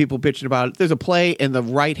 people bitching about it. There's a play in the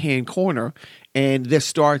right hand corner, and this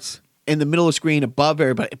starts in the middle of the screen above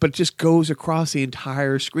everybody, but it just goes across the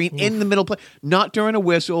entire screen in the middle play, not during a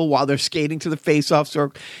whistle while they're skating to the face-off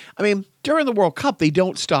circle. I mean, during the World Cup, they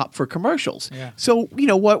don't stop for commercials. Yeah. So,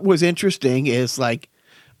 what was interesting is like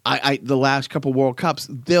the last couple World Cups,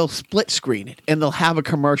 they'll split screen it and they'll have a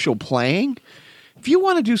commercial playing. If you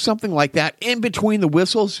want to do something like that in between the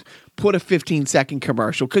whistles, put a 15-second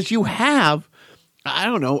commercial because you have, I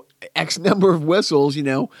don't know, X number of whistles,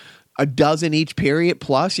 a dozen each period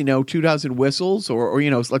plus, 2 whistles or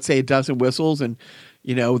let's say a dozen whistles and,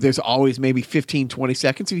 there's always maybe 15, 20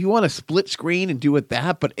 seconds. If you want to split screen and do it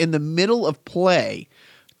that, but in the middle of play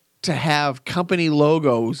to have company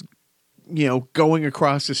logos, going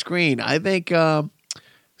across the screen, I think, how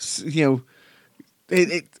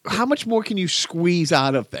much more can you squeeze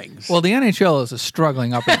out of things? Well, the NHL is a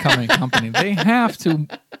struggling up-and-coming company. They have to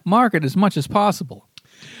market as much as possible.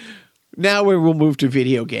 Now we'll move to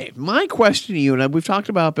video game. My question to you, and we've talked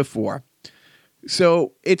about it before.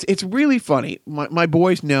 So it's really funny. My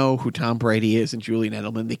boys know who Tom Brady is and Julian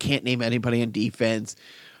Edelman. They can't name anybody on defense.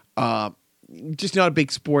 Just not a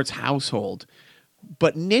big sports household.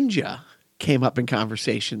 But Ninja came up in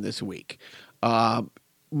conversation this week.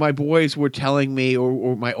 My boys were telling me,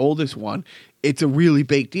 or my oldest one, it's a really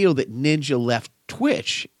big deal that Ninja left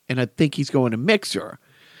Twitch, and I think he's going to Mixer.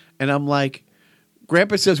 And I'm like,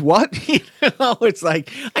 Grandpa says what? It's like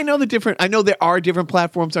I know there are different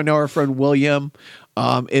platforms. I know our friend William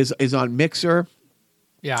is on Mixer.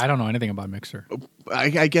 Yeah, I don't know anything about Mixer.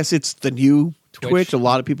 I guess it's the new Twitch. A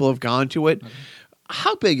lot of people have gone to it. Okay.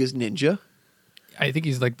 How big is Ninja? I think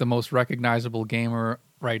he's like the most recognizable gamer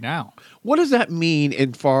right now. What does that mean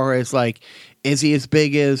in far as like, is he as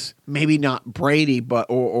big as maybe not Brady, but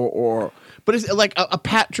but is it like a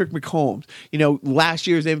Patrick Mahomes? Last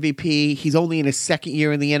year's MVP. He's only in his second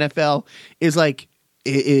year in the NFL. Is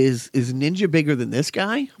Ninja bigger than this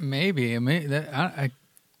guy? Maybe.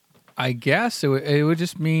 I guess it would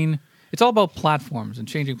just mean it's all about platforms and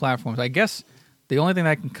changing platforms. I guess the only thing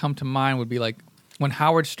that can come to mind would be like when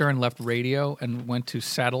Howard Stern left radio and went to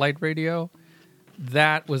satellite radio.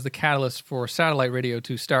 That was the catalyst for satellite radio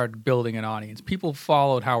to start building an audience. People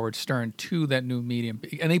followed Howard Stern to that new medium,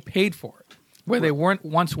 and they paid for it. Where they were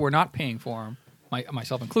not paying for him,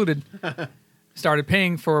 myself included, started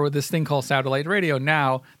paying for this thing called satellite radio.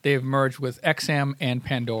 Now they've merged with XM and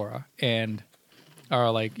Pandora and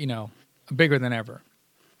are like, bigger than ever.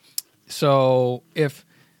 So if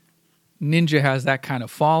Ninja has that kind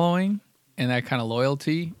of following and that kind of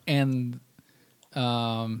loyalty and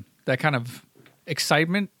that kind of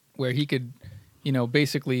excitement where he could,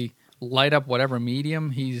 basically light up whatever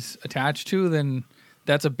medium he's attached to, then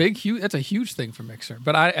that's a huge thing for Mixer.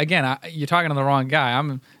 But you're talking to the wrong guy.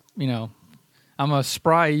 I'm a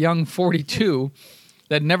spry young 42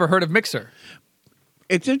 that never heard of Mixer.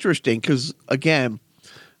 It's interesting because, again,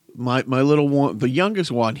 my little one, the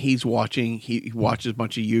youngest one, he watches a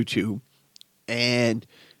bunch of YouTube, and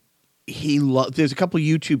there's a couple of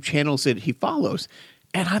YouTube channels that he follows,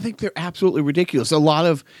 and I think they're absolutely ridiculous. A lot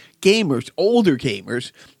of gamers, older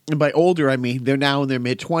gamers, and by older I mean they're now in their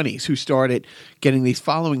mid-20s, who started getting these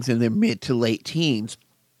followings in their mid to late teens,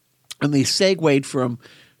 and they segued from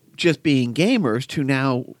just being gamers to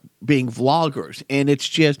now being vloggers, and it's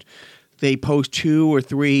just they post 2 or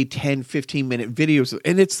 3 10 15-minute videos,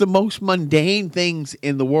 and it's the most mundane things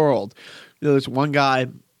in the world. There's one guy,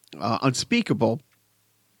 Unspeakable,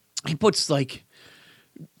 he puts like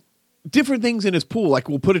different things in his pool. Like,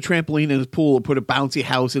 we'll put a trampoline in his pool, or put a bouncy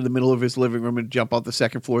house in the middle of his living room and jump off the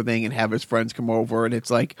second floor thing and have his friends come over. And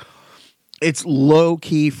it's like, it's low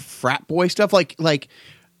key frat boy stuff, like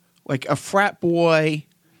a frat boy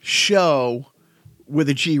show with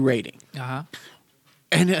a G rating. Uh-huh.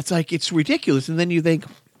 And it's like, it's ridiculous. And then you think,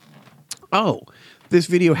 oh, this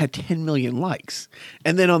video had 10 million likes.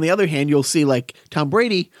 And then on the other hand, you'll see like Tom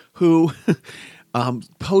Brady, who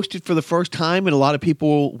posted for the first time, and a lot of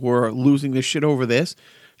people were losing their shit over this.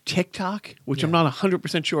 TikTok, which I'm not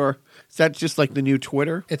 100% sure. Is that just like the new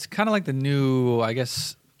Twitter? It's kind of like the new, I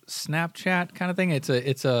guess, Snapchat kind of thing. It's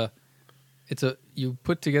a you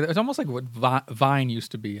put together. It's almost like what Vine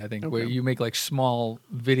used to be, I think, where you make like small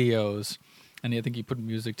videos, and I think you put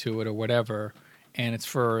music to it or whatever, and it's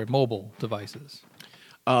for mobile devices.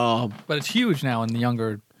 But it's huge now in the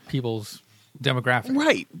younger people's demographic.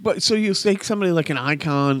 Right. But so you take somebody like an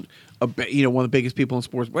icon, one of the biggest people in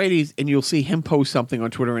sports, Brady's, and you'll see him post something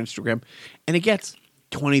on Twitter or Instagram, and it gets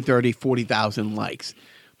 20, 30, 40,000 likes.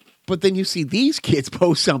 But then you see these kids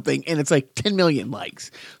post something, and it's like 10 million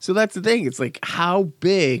likes. So that's the thing. It's like, how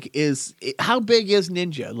big is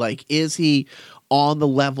Ninja? Like, is he on the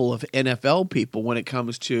level of NFL people when it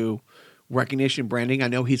comes to recognition, branding? I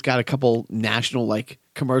know he's got a couple national like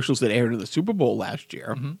commercials that aired in the Super Bowl last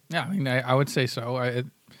year. Mm-hmm. Yeah, I mean, I would say so.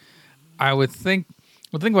 I would think.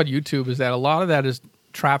 The thing about YouTube is that a lot of that is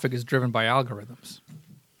traffic is driven by algorithms.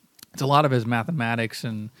 It's a lot of his mathematics,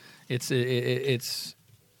 and it's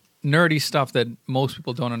nerdy stuff that most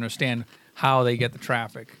people don't understand how they get the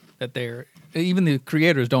traffic. Even the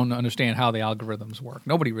creators don't understand how the algorithms work.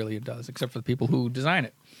 Nobody really does, except for the people who design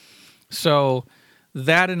it. So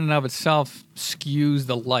that in and of itself skews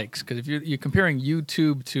the likes, because if you're comparing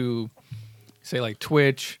YouTube to, say, like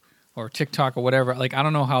Twitch or TikTok or whatever, like, I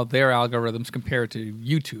don't know how their algorithms compare to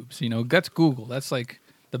YouTube's. That's Google. That's like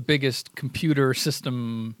the biggest computer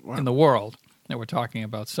system in the world that we're talking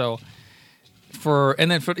about. So for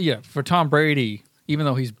Tom Brady, even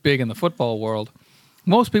though he's big in the football world,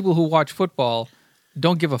 most people who watch football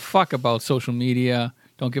don't give a fuck about social media,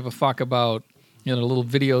 don't give a fuck about little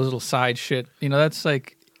videos, little side shit. That's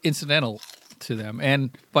like incidental to them.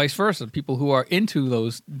 And vice versa. People who are into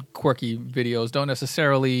those quirky videos don't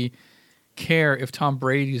necessarily care if Tom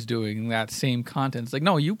Brady's doing that same content. It's like,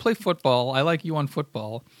 no, you play football. I like you on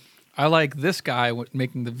football. I like this guy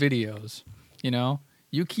making the videos.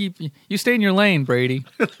 You stay in your lane, Brady.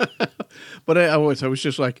 But I was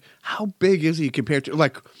just like, how big is he compared to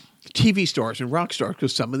like TV stars and rock stars?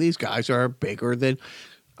 Because some of these guys are bigger than,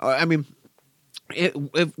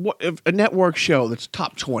 if a network show that's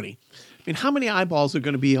top 20, how many eyeballs are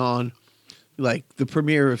going to be on like the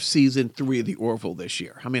premiere of season 3 of The Orville this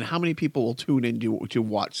year? How many people will tune in to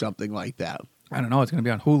watch something like that? I don't know. It's going to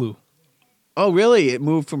be on Hulu. Oh, really? It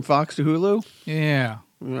moved from Fox to Hulu? Yeah.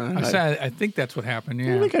 Right. I think that's what happened. Yeah. I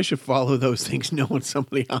don't think I should follow those things knowing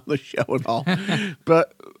somebody on the show at all.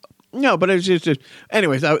 But it's just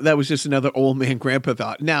anyways, that was just another old man grandpa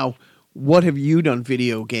thought. Now, what have you done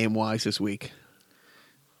video game wise this week?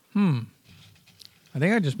 I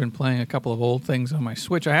think I've just been playing a couple of old things on my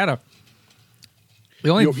Switch. I had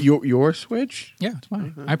your Switch? Yeah, it's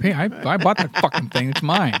mine. I bought that fucking thing. It's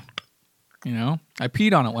mine. I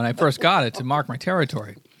peed on it when I first got it to mark my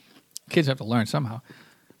territory. Kids have to learn somehow.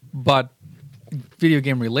 But video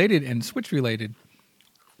game related and Switch related,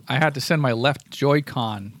 I had to send my left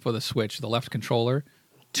Joy-Con for the Switch, the left controller,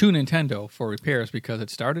 to Nintendo for repairs because it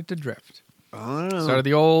started to drift. Oh. Started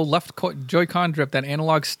the old left Joy-Con drift, that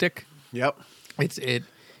analog stick. Yep. It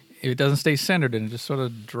doesn't stay centered and it just sort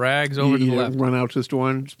of drags over to the left. Run out to the store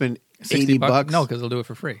and spend $80? No, because they'll do it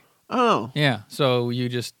for free. Oh. Yeah, so you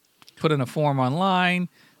just put in a form online.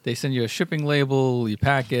 They send you a shipping label. You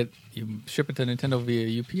pack it. You ship it to Nintendo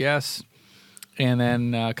via UPS. And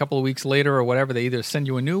then a couple of weeks later or whatever, they either send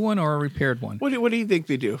you a new one or a repaired one. What do you think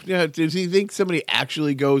they do? Yeah, does he think somebody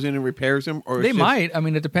actually goes in and repairs them? Or they might.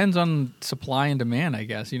 It depends on supply and demand, I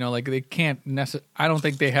guess. They can't necessarily. I don't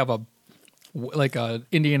think they have a like a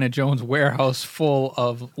Indiana Jones warehouse full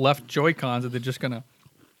of left Joy-Cons that they're just gonna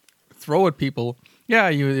throw at people. Yeah,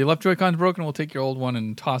 your left Joy-Con's broken. We'll take your old one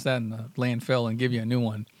and toss that in the landfill and give you a new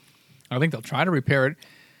one. I think they'll try to repair it,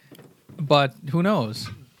 but who knows?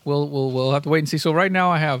 We'll have to wait and see. So right now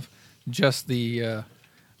I have just the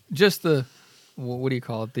what do you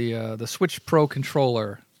call it? The Switch Pro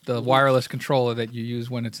controller, the wireless controller that you use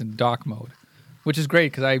when it's in dock mode, which is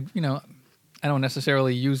great because I don't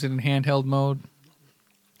necessarily use it in handheld mode,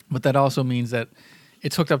 but that also means that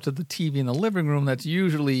it's hooked up to the TV in the living room that's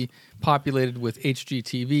usually populated with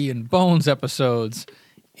HGTV and Bones episodes,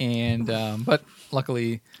 and but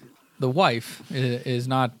luckily the wife is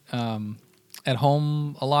not at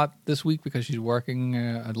home a lot this week because she's working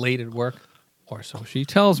late at work, or so she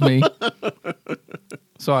tells me.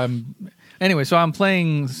 So I'm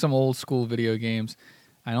playing some old school video games.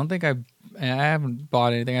 I don't think I haven't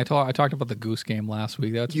bought anything. I talked about the Goose Game last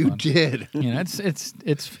week. That's You fun. did.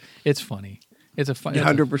 It's funny. It's a fun.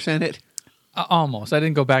 100% it. Almost. I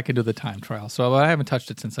didn't go back into the time trial, so I haven't touched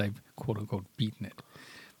it since I've quote unquote beaten it.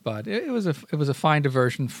 But it was a fine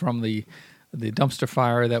diversion from the dumpster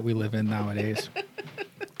fire that we live in nowadays.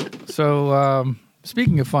 So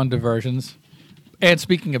speaking of fun diversions, and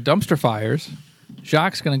speaking of dumpster fires,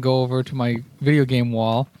 Jacques going to go over to my video game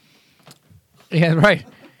wall. Yeah, right.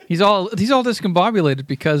 He's all discombobulated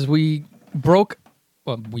because we broke.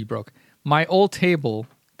 My old table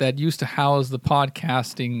that used to house the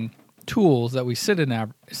podcasting tools that we sit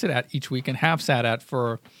at each week and have sat at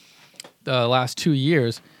for the last 2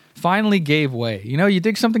 years finally gave way. You know, you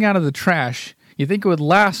dig something out of the trash, you think it would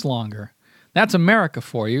last longer. That's America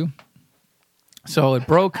for you. So it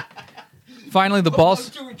broke. Finally, the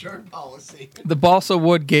balsa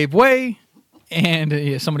wood gave way,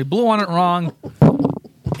 and somebody blew on it wrong,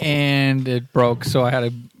 and it broke. So I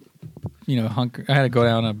had to go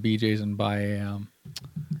down to BJ's and buy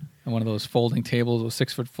one of those folding tables, those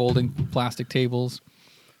 6-foot folding plastic tables.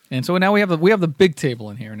 And so now we have the big table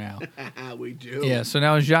in here now. We do. Yeah. So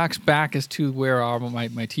now Jacques' back is to where my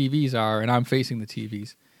TVs are, and I'm facing the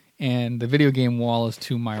TVs, and the video game wall is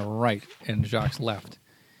to my right and Jacques' left.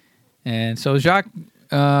 And so Jacques,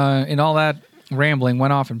 in all that rambling,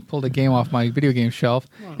 went off and pulled a game off my video game shelf,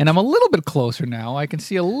 and I'm a little bit closer now. I can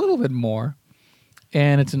see a little bit more,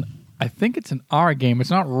 and I think it's an R game. It's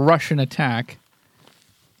not Russian Attack.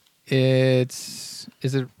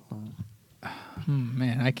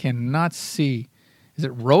 Man, I cannot see. Is it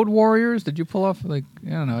Road Warriors? Did you pull off I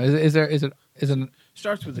don't know. Is it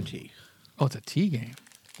Starts with a T. Oh, it's a T game.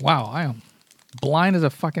 Wow, I am blind as a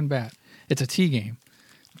fucking bat. It's a T game.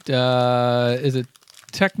 Is it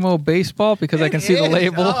Tecmo Baseball? Because I can see the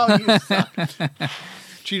label. Oh, you suck.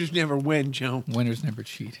 Cheaters never win, Joe. Winners never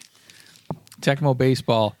cheat. Tecmo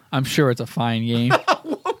Baseball. I'm sure it's a fine game.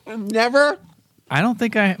 Never? I don't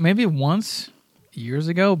think maybe once years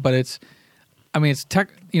ago, but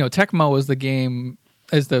Tecmo is the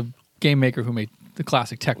game maker who made the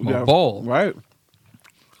classic Tecmo Bowl. Right.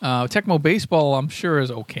 Tecmo Baseball, I'm sure,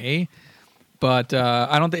 is okay, but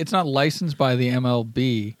I don't think it's not licensed by the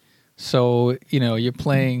MLB. So you're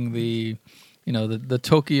playing the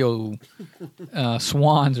Tokyo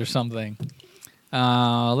Swans or something.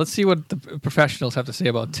 Let's see what the professionals have to say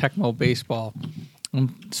about Tecmo Baseball.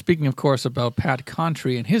 I'm speaking, of course, about Pat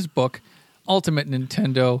Contry and his book, Ultimate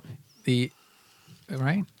Nintendo, the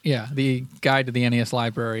guide to the NES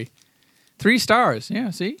library. 3 stars. Yeah,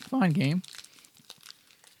 see? Fine game.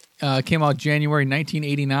 Came out January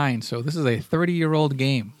 1989, so this is a 30-year-old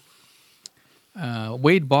game.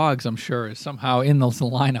 Wade Boggs, I'm sure, is somehow in the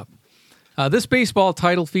lineup. This baseball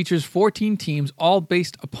title features 14 teams, all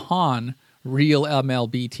based upon real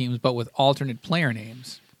MLB teams, but with alternate player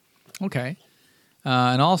names. Okay.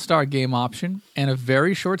 An all-star game option, and a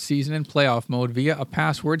very short season in playoff mode via a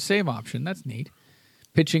password save option. That's neat.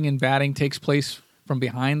 Pitching and batting takes place from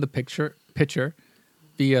behind the pitcher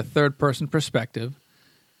via third-person perspective.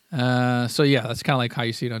 So yeah, that's kind of like how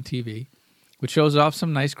you see it on TV, which shows off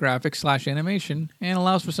some nice graphics / animation and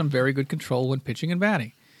allows for some very good control when pitching and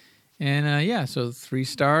batting. And so 3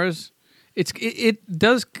 stars. It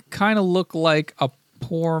does kind of look like a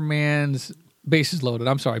poor man's Bases Loaded.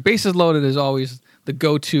 I'm sorry, Bases Loaded is always the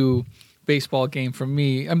go-to baseball game for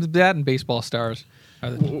me. That and Baseball Stars.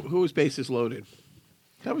 Who was Bases Loaded?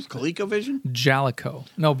 That was ColecoVision? Jalico.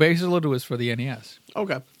 No, Bases Loaded was for the NES.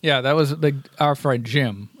 Okay. Yeah, that was our friend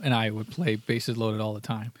Jim and I would play Bases Loaded all the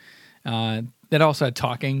time. That also had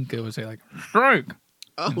talking. It would say like, strike.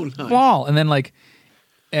 Oh, nice. Ball. And then like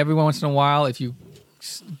every once in a while, if you,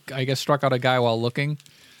 I guess, struck out a guy while looking,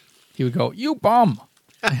 he would go, you bum.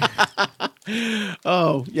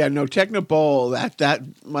 Oh yeah, no Techno Bowl. That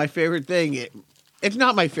my favorite thing. It's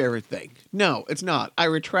not my favorite thing. No, it's not. I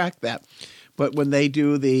retract that. But when they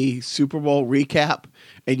do the Super Bowl recap,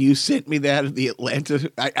 and you sent me that at the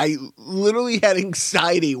Atlanta, I literally had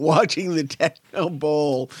anxiety watching the Techno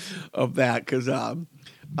Bowl of that because I'm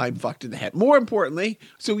fucked in the head. More importantly,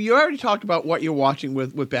 so you already talked about what you're watching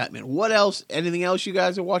with Batman. What else? Anything else you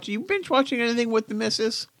guys are watching? You binge watching anything with the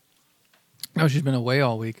missus? No, she's been away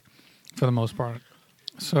all week for the most part.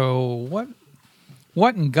 So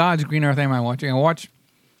what in God's green earth am I watching? I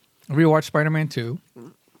rewatched Spider-Man 2.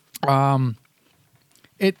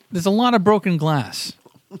 There's a lot of broken glass.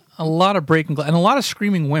 A lot of breaking glass and a lot of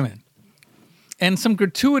screaming women. And some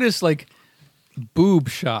gratuitous like boob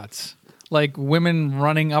shots. Like women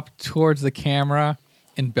running up towards the camera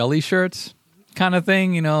in belly shirts kind of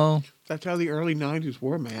thing, you know. That's how the early 90s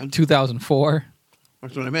were, man. 2004.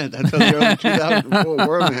 That's what I meant. That's how the early 2004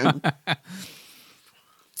 were, man.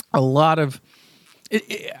 A lot of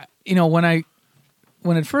you know, when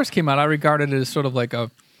it first came out, I regarded it as sort of like and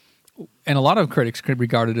a lot of critics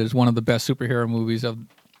regarded it as one of the best superhero movies of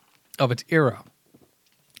its era.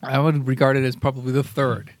 I would regard it as probably the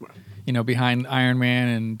third, you know, behind Iron Man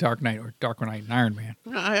and Dark Knight and Iron Man.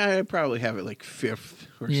 I probably have it like fifth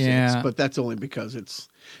or Yeah. sixth, but that's only because it's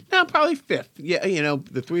probably fifth. Yeah, you know,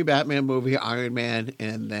 the 3 Batman movie, Iron Man,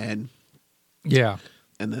 and then Yeah.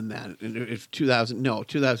 that. And if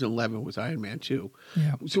 2011 was Iron Man 2.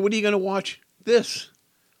 Yeah. So what are you going to watch this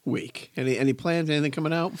week? Any plans? Anything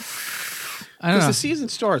coming out? I don't Because know. the season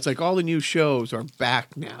starts, like all the new shows are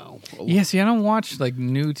back now. Yeah, see, I don't watch like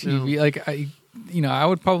new TV. Like I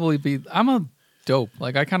would probably I'm a dope.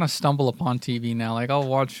 Like I kind of stumble upon TV now. Like I'll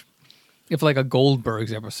watch if like a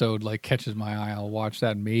Goldbergs episode like catches my eye, I'll watch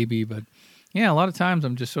that maybe. But yeah, a lot of times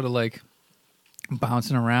I'm just sort of like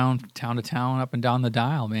bouncing around town to town, up and down the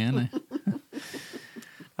dial, man.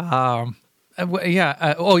 Oh,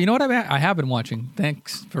 you know what I have been watching?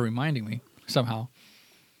 Thanks for reminding me somehow.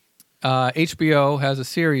 HBO has a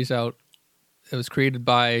series out. It was created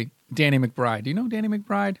by Danny McBride. Do you know Danny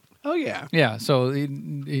McBride? Oh, yeah. Yeah, so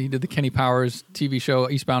he did the Kenny Powers TV show,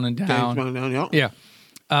 Eastbound and Down. Yeah.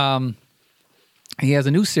 Yeah. He has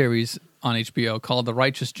a new series on HBO called The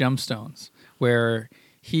Righteous Gemstones, where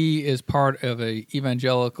he is part of a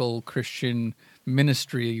evangelical Christian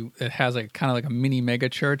ministry that has like kind of like a mini mega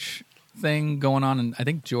church thing going on in, I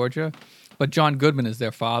think, Georgia. But John Goodman is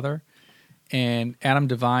their father. And Adam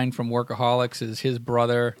Devine from Workaholics is his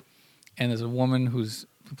brother. And there's a woman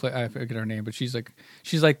I forget her name, but she's like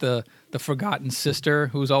the forgotten sister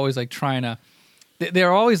who's always like trying to.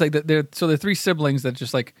 They're always like they're 3 siblings that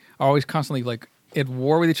just like are always constantly like at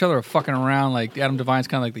war with each other or fucking around. Like Adam Devine's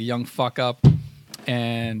kind of like the young fuck up,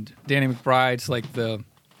 and Danny McBride's like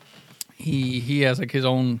he has like his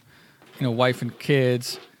own, you know, wife and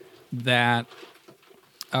kids that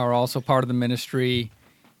are also part of the ministry.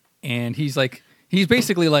 And he's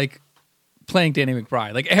basically like playing Danny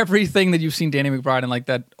McBride. Like everything that you've seen Danny McBride in, like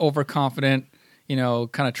that overconfident, you know,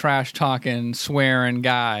 kind of trash talking, swearing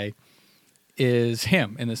guy, is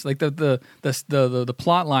him in this. Like the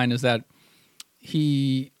plot line is that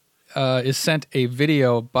he is sent a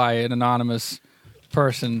video by an anonymous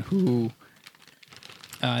person who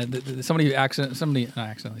somebody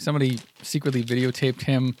secretly videotaped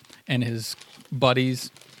him and his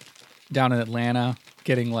buddies down in Atlanta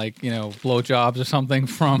getting like, you know, blowjobs or something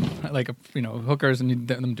from like hookers and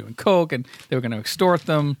them doing coke, and they were going to extort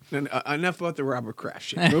them. And, enough about the Robert Kraft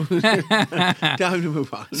shit. Time to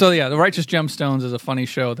move on. So yeah, The Righteous Gemstones is a funny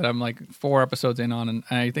show that I'm like 4 episodes in on, and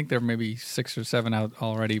I think there may be 6 or 7 out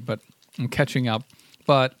already, but I'm catching up.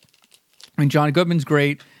 But I mean, John Goodman's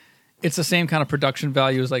great. It's the same kind of production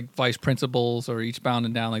value as like Vice Principals or Eastbound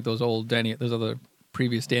and Down, like those other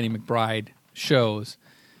previous Danny McBride shows,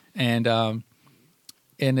 and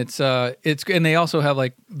it's and they also have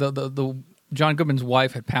like the John Goodman's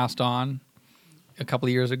wife had passed on a couple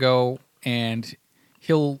of years ago, and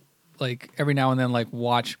he'll like every now and then like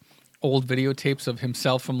watch old videotapes of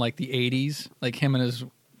himself from like the 80s, like him and his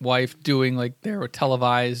wife doing like their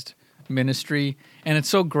televised ministry. And it's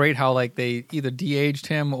so great how like they either de-aged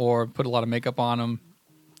him or put a lot of makeup on him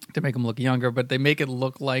to make him look younger, but they make it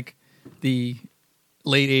look like the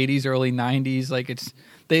late 80s, early 90s. Like it's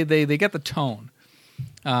they get the tone.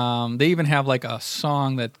 They even have like a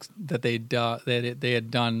song that they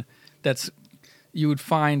had done that's you would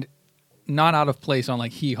find not out of place on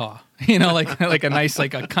like Hee Haw, you know, like a nice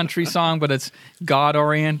like a country song, but it's God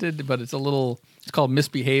oriented, but it's called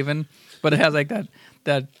Misbehavin', but it has like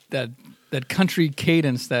that country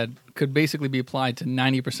cadence that could basically be applied to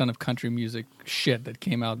 90% of country music shit that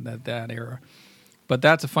came out in that era. But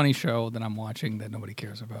that's a funny show that I'm watching that nobody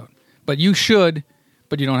cares about. But you should,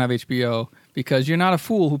 but you don't have HBO because you're not a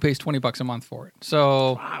fool who pays $20 a month for it.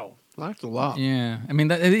 So Wow, that's a lot. yeah, I mean,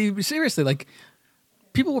 seriously, like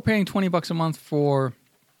people were paying $20 a month for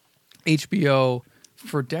HBO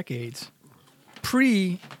for decades.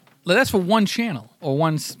 That's for one channel or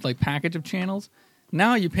one like package of channels.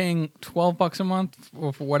 Now you're paying $12 a month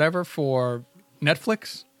or for whatever for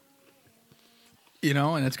Netflix. You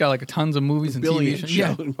know, and it's got like tons of movies and TV Billion shows.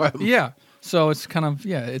 shows. Yeah. So it's kind of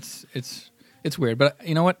it's weird, but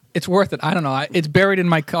you know what? It's worth it. I don't know. It's buried in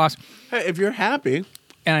my cost, Hey, if you're happy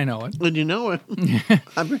and I know it. and you know it,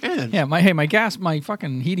 I'm your hand. Yeah, my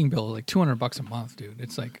fucking heating bill is like $200 a month, dude.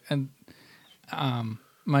 It's like, and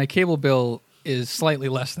my cable bill is slightly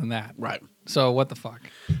less than that. Right. So what the fuck?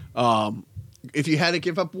 If you had to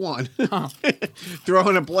give up one, throw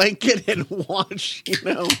in a blanket and watch,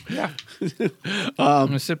 Yeah. I'm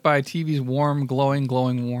gonna sit by TV's warm, glowing,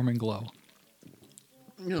 warm and glow.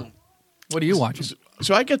 What are you watching?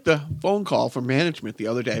 So I get the phone call from management the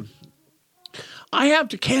other day. I have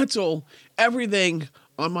to cancel everything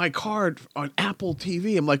on my card on Apple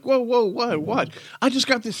TV. I'm like, whoa, what? I just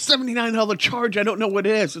got this $79 charge. I don't know what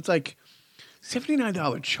it is. It's like,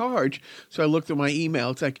 $79 charge? So I looked at my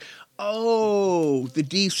email. It's like, oh, the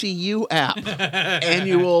DCU app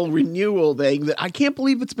annual renewal thing. That I can't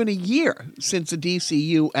believe it's been a year since the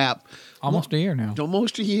DCU app. Almost a year now.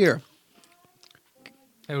 Almost a year.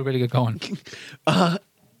 Everybody get going. But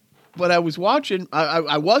I was watching.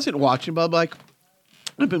 I wasn't watching, but I'm like,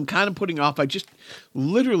 I've been kind of putting off. I just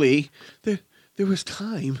literally there was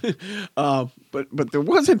time, but there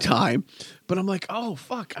wasn't time. But I'm like, oh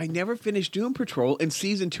fuck! I never finished Doom Patrol, and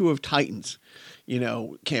season 2 of Titans,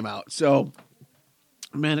 came out. So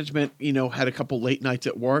management, had a couple late nights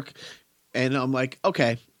at work, and I'm like,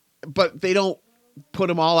 okay, but they don't put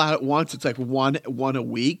them all out at once. It's like one a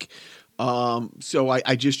week. So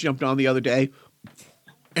I just jumped on the other day,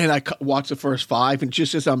 and I watched the first 5, and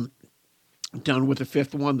just as I'm done with the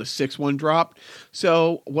 5th one, the 6th one dropped.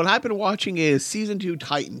 So what I've been watching is season 2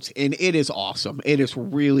 Titans, and it is awesome. It is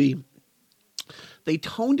really, they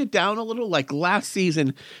toned it down a little. Like last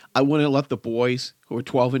season, I wouldn't let the boys who are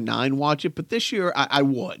 12 and 9 watch it, but this year I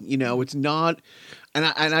would. It's not, and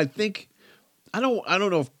I think I don't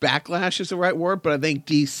know if backlash is the right word, but I think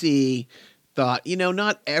DC thought,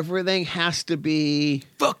 not everything has to be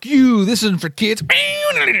Fuck you. This isn't for kids.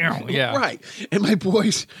 Yeah. right. And my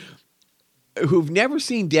boys who've never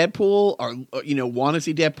seen Deadpool or want to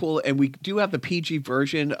see Deadpool, and we do have the PG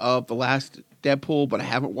version of the last Deadpool, but I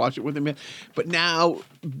haven't watched it with them yet. But now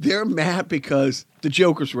they're mad because the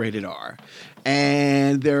Joker's rated R,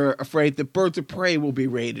 and they're afraid that Birds of Prey will be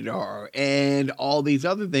rated R, and all these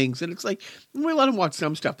other things. And it's like, we let them watch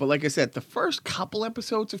some stuff, but like I said, the first couple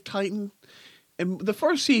episodes of Titan, and the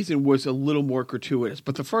first season was a little more gratuitous,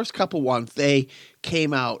 but the first couple ones, they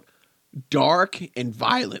came out dark and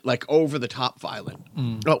violent, like over the top violent.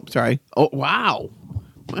 Oh, sorry. Oh, wow.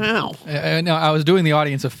 No, I was doing the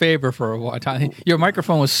audience a favor for a while. Your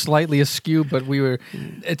microphone was slightly askew, but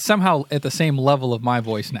it's somehow at the same level of my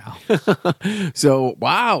voice now. So,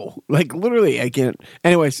 wow. Like, literally, I can't.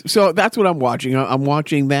 Anyways, so that's what I'm watching. I'm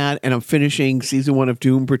watching that, and I'm finishing season 1 of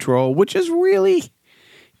Doom Patrol, which is really,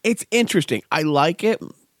 it's interesting. I like it,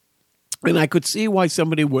 and I could see why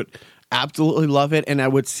somebody would absolutely love it, and I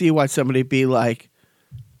would see why somebody be like,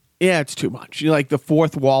 yeah, it's too much. Like the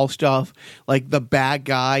fourth wall stuff, like the bad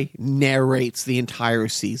guy narrates the entire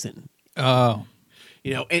season. Oh.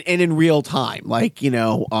 And in real time, like,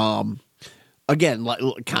 again,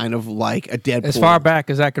 kind of like a Deadpool. As far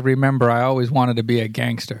back as I could remember, I always wanted to be a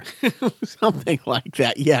gangster. Something like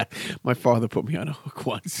that. Yeah. My father put me on a hook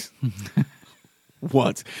once.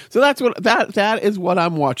 So that's what that is what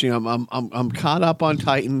I'm watching. I'm caught up on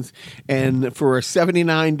Titans, and for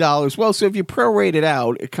 $79. Well, so if you prorate it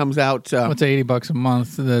out, it comes out. What's $80 a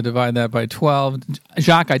month? Divide that by 12.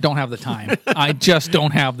 Jacques, I don't have the time. I just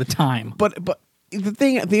don't have the time. But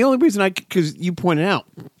the only reason because you pointed out,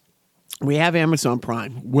 we have Amazon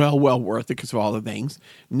Prime, well worth it because of all the things.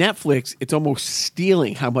 Netflix, it's almost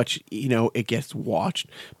stealing how much it gets watched.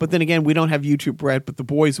 But then again, we don't have YouTube Red, but the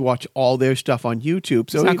boys watch all their stuff on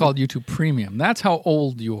YouTube. So it's not called YouTube Premium. That's how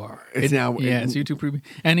old you are. It's YouTube Premium.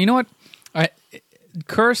 And you know what? I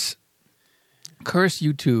curse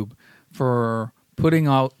YouTube for putting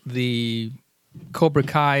out the Cobra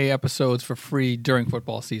Kai episodes for free during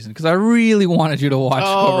football season, because I really wanted you to watch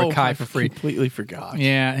Cobra Kai for free. Completely forgot.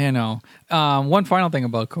 Yeah, one final thing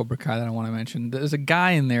about Cobra Kai that I want to mention: there's a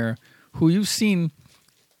guy in there who you've seen.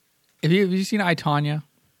 Have you seen I, Tonya?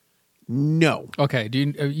 No. Okay, do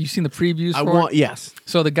you seen the previews I for want it? yes.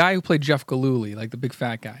 So the guy who played Jeff Galooly, like the big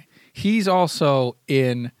fat guy, he's also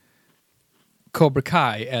in Cobra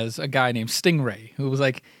Kai as a guy named Stingray,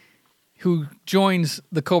 who joins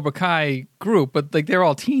the Cobra Kai group, but like they're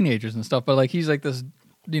all teenagers and stuff. But like he's like this,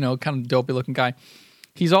 kind of dopey looking guy.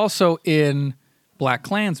 He's also in Black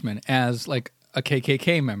Klansman as like a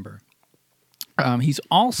KKK member. He's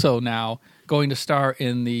also now going to star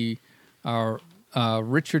in the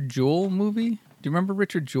Richard Jewell movie. Do you remember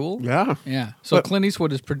Richard Jewell? Yeah. Yeah. So But- Clint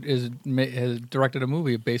Eastwood has directed a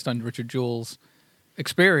movie based on Richard Jewell's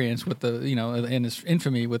experience with in his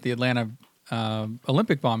infamy with the Atlanta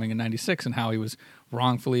Olympic bombing in '96 and how he was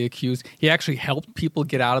wrongfully accused. He actually helped people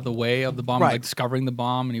get out of the way of the bomb, Right. like discovering the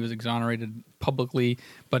bomb, and he was exonerated publicly,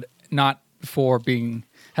 but not for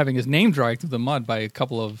having his name dragged through the mud by a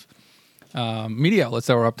couple of media outlets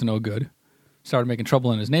that were up to no good. Started making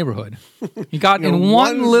trouble in his neighborhood. He got in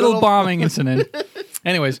one little bombing incident.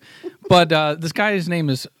 Anyways, but this guy's name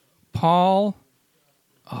is Paul.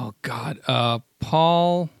 Oh God,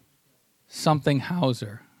 Paul something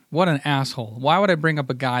Hauser. What an asshole! Why would I bring up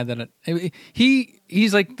a guy that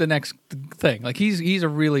he's like the next thing? Like he's a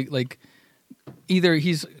really like either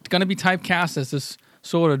he's going to be typecast as this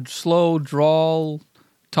sort of slow drawl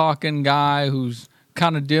talking guy who's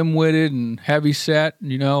kind of dim-witted and heavy set,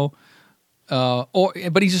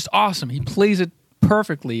 but he's just awesome. He plays it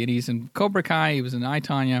perfectly, and he's in Cobra Kai. He was in I,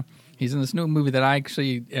 Tonya. He's in this new movie that I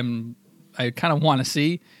kind of want to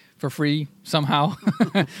see for free somehow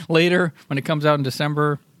later when it comes out in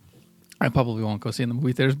December. I probably won't go see it in the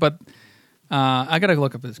movie theaters, but I got to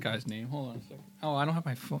look up this guy's name. Hold on a second. Oh, I don't have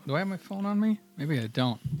my phone. Do I have my phone on me? Maybe I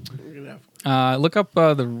don't. Look up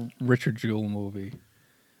the Richard Jewell movie.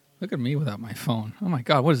 Look at me without my phone. Oh, my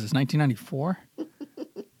God. What is this, 1994?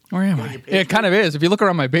 Where am I? It kind of is. If you look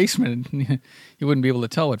around my basement, you wouldn't be able to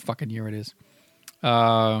tell what fucking year it is.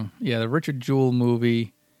 The Richard Jewell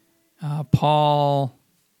movie. Paul.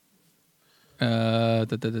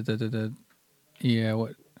 What?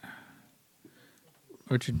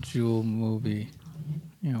 Richard Jewell movie.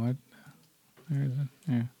 What? Where is it?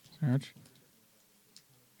 Yeah. Search.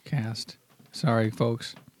 Cast. Sorry,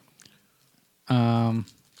 folks. I'll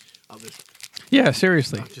just Yeah,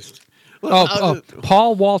 seriously. I'll just-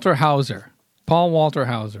 Paul Walter Hauser. Paul Walter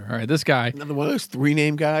Hauser. All right, this guy. another one of those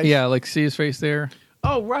 3-name guys. Yeah, like see his face there?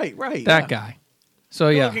 Oh, right. That guy. So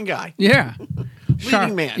yeah. Good-looking guy. Yeah.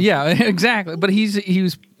 Leading man. Yeah, exactly. But he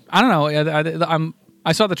was I don't know.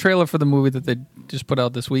 I saw the trailer for the movie that they just put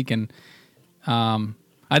out this week, and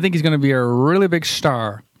I think he's going to be a really big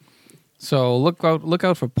star. So look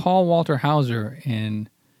out for Paul Walter Hauser in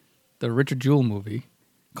the Richard Jewell movie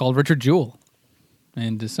called Richard Jewell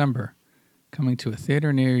in December, coming to a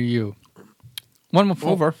theater near you. One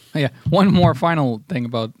more final thing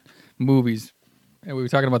about movies. We were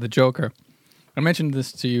talking about the Joker. I mentioned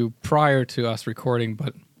this to you prior to us recording,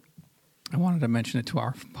 but I wanted to mention it to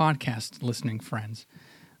our podcast listening friends,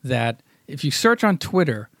 that if you search on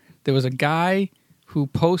Twitter, there was a guy who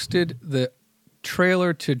posted the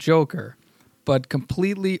trailer to Joker, but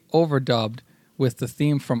completely overdubbed with the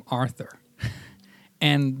theme from Arthur.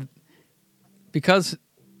 And because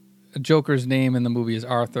Joker's name in the movie is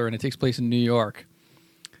Arthur and it takes place in New York,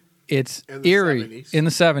 it's In the eerie 70s. in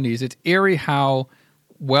the 70s. It's eerie how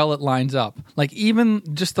well it lines up. Like even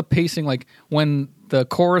just the pacing, like when the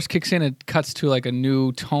chorus kicks in, it cuts to like a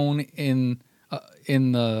new tone in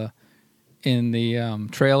the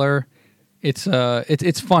trailer.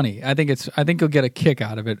 It's funny. I think you'll get a kick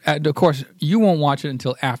out of it. Of course, you won't watch it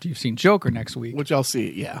until after you've seen Joker next week. Which I'll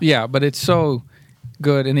see, yeah. Yeah, but it's so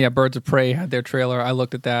good. And yeah, Birds of Prey had their trailer. I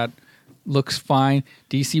looked at that. Looks fine.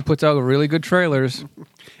 DC puts out really good trailers.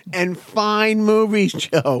 And fine movies,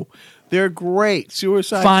 Joe. They're great.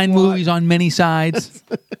 Suicide Fine Squad. movies on many sides.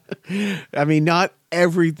 I mean, not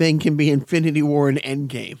everything can be Infinity War and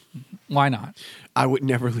Endgame. Why not? I would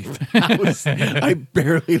never leave the house. I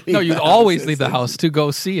barely leave No, the you'd house. always leave the house to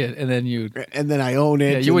go see it, and then you'd... And then I own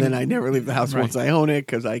it, Yeah, you and then wouldn't- I never leave the house Right. once I own it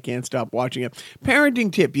because I can't stop watching it.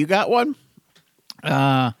 Parenting tip, you got one?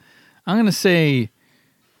 I'm going to say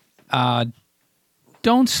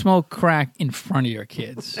don't smoke crack in front of your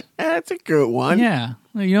kids. That's a good one. Yeah.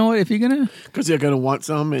 You know what? If you're going to... Because they're going to want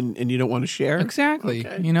some and you don't want to share. Exactly.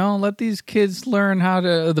 Okay. Let these kids learn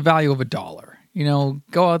the value of $1.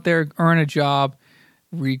 Go out there, earn a job,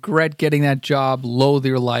 regret getting that job, loathe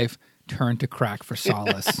your life, turn to crack for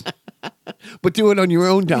solace. But do it on your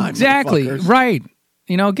own time. Exactly. motherfuckers. Right.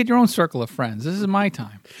 Get your own circle of friends. This is my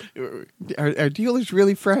time. Are dealers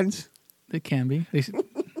really friends? They can be.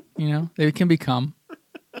 They can become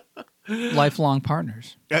lifelong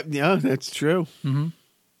partners. Yeah, that's true.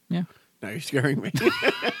 Yeah. Now you're scaring me.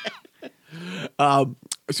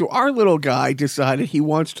 So our little guy decided he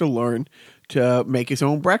wants to learn to make his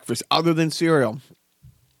own breakfast other than cereal.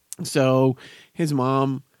 So his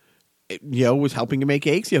mom, was helping to make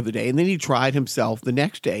eggs the other day, and then he tried himself the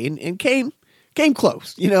next day and came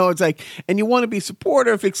close. It's like, and you want to be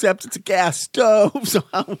supportive, except it's a gas stove. So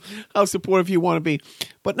how supportive you want to be.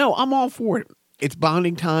 But no, I'm all for it. It's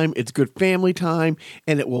bonding time. It's good family time.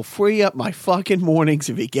 And it will free up my fucking mornings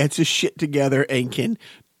if he gets his shit together and can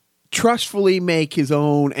trustfully make his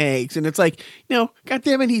own eggs. And it's like, God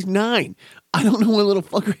damn it, he's 9. I don't know when little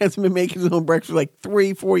fucker hasn't been making his own breakfast for like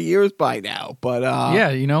 3-4 years by now. But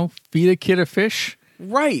feed a kid a fish.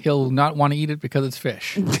 Right. He'll not want to eat it because it's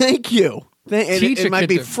fish. Thank you. And Teach a it might kid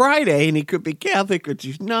be to- Friday, and he could be Catholic, but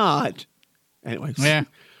he's not. Anyways. Yeah.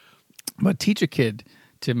 But teach a kid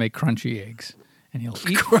to make crunchy eggs, and he'll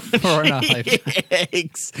eat for a lifetime.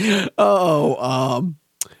 Eggs.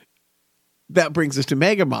 That brings us to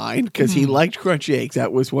Megamind, because he liked crunchy eggs.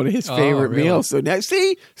 That was one of his favorite really? meals. So now,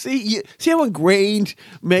 see how ingrained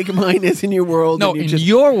Megamind is in your world. No, and in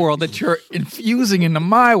your world that you're infusing into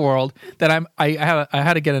my world that I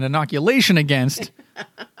had to get an inoculation against,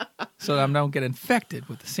 so that I don't get infected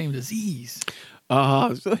with the same disease.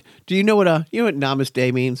 So do you know what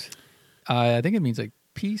Namaste means? I think it means like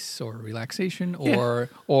peace or relaxation or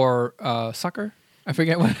sucker. I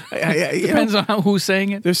forget what. Depends on who's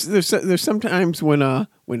saying it. There's sometimes when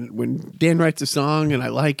Dan writes a song and I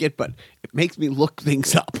like it, but it makes me look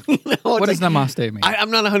things up. What does namaste mean?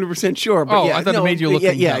 I'm not 100% sure. But I thought it made you look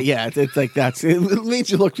things up. Yeah. It's like it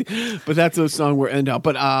makes you look. But that's a song we're end up.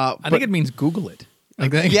 But I think it means Google it.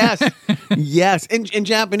 Like that. Yes, in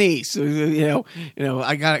Japanese.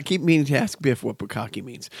 I gotta keep meaning to ask Biff what bukkake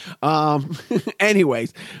means.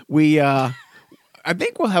 Anyways, I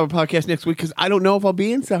think we'll have a podcast next week because I don't know if I'll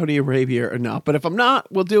be in Saudi Arabia or not. But if I'm not,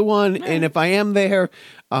 we'll do one. Yeah. And if I am there,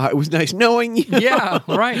 it was nice knowing you. Yeah,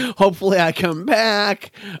 right. Hopefully I come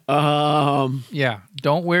back. Yeah,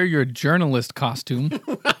 don't wear your journalist costume.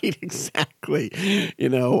 Right, exactly.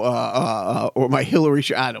 Or my Hillary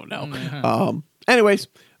shirt. I don't know. Anyways,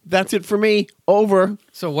 that's it for me. Over.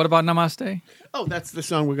 So what about Namaste? Oh, that's the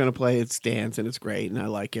song we're going to play. It stands and it's great and I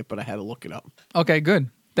like it, but I had to look it up. Okay, good.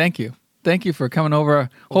 Thank you. Thank you for coming over.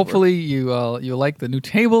 Hopefully you like the new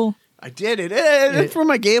table. I did it. It threw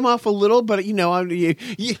my game off a little, but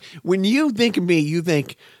when you think of me, you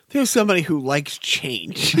think there's somebody who likes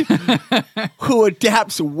change, who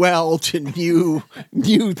adapts well to new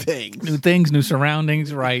things. New things, new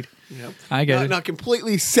surroundings, right. Yep. I get it. Not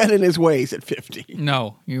completely set in his ways at 50.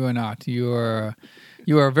 No, you are not. You are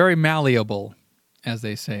very malleable, as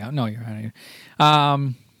they say. No, you're not.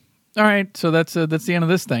 All right, so that's the end of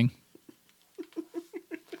this thing.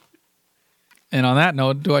 And on that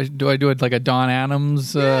note, do I do it like a Don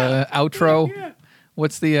Adams outro? Yeah.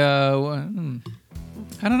 What's the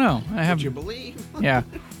I don't know. Would you believe? Yeah.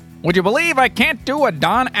 Would you believe I can't do a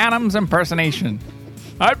Don Adams impersonation?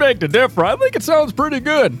 I beg to differ. I think it sounds pretty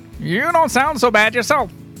good. You don't sound so bad yourself.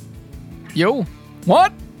 You?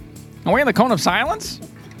 What? Are we in the cone of silence?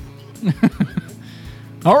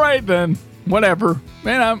 All right, then. Whatever.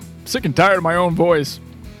 Man, I'm sick and tired of my own voice.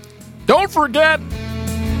 Don't forget...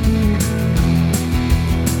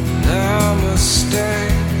 I'ma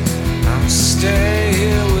stay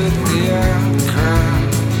here with the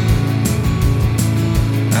crowd.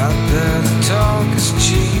 Out there the talk is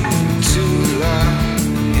cheap and too loud.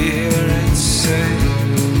 Hear it say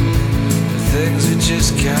the things we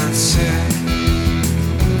just can't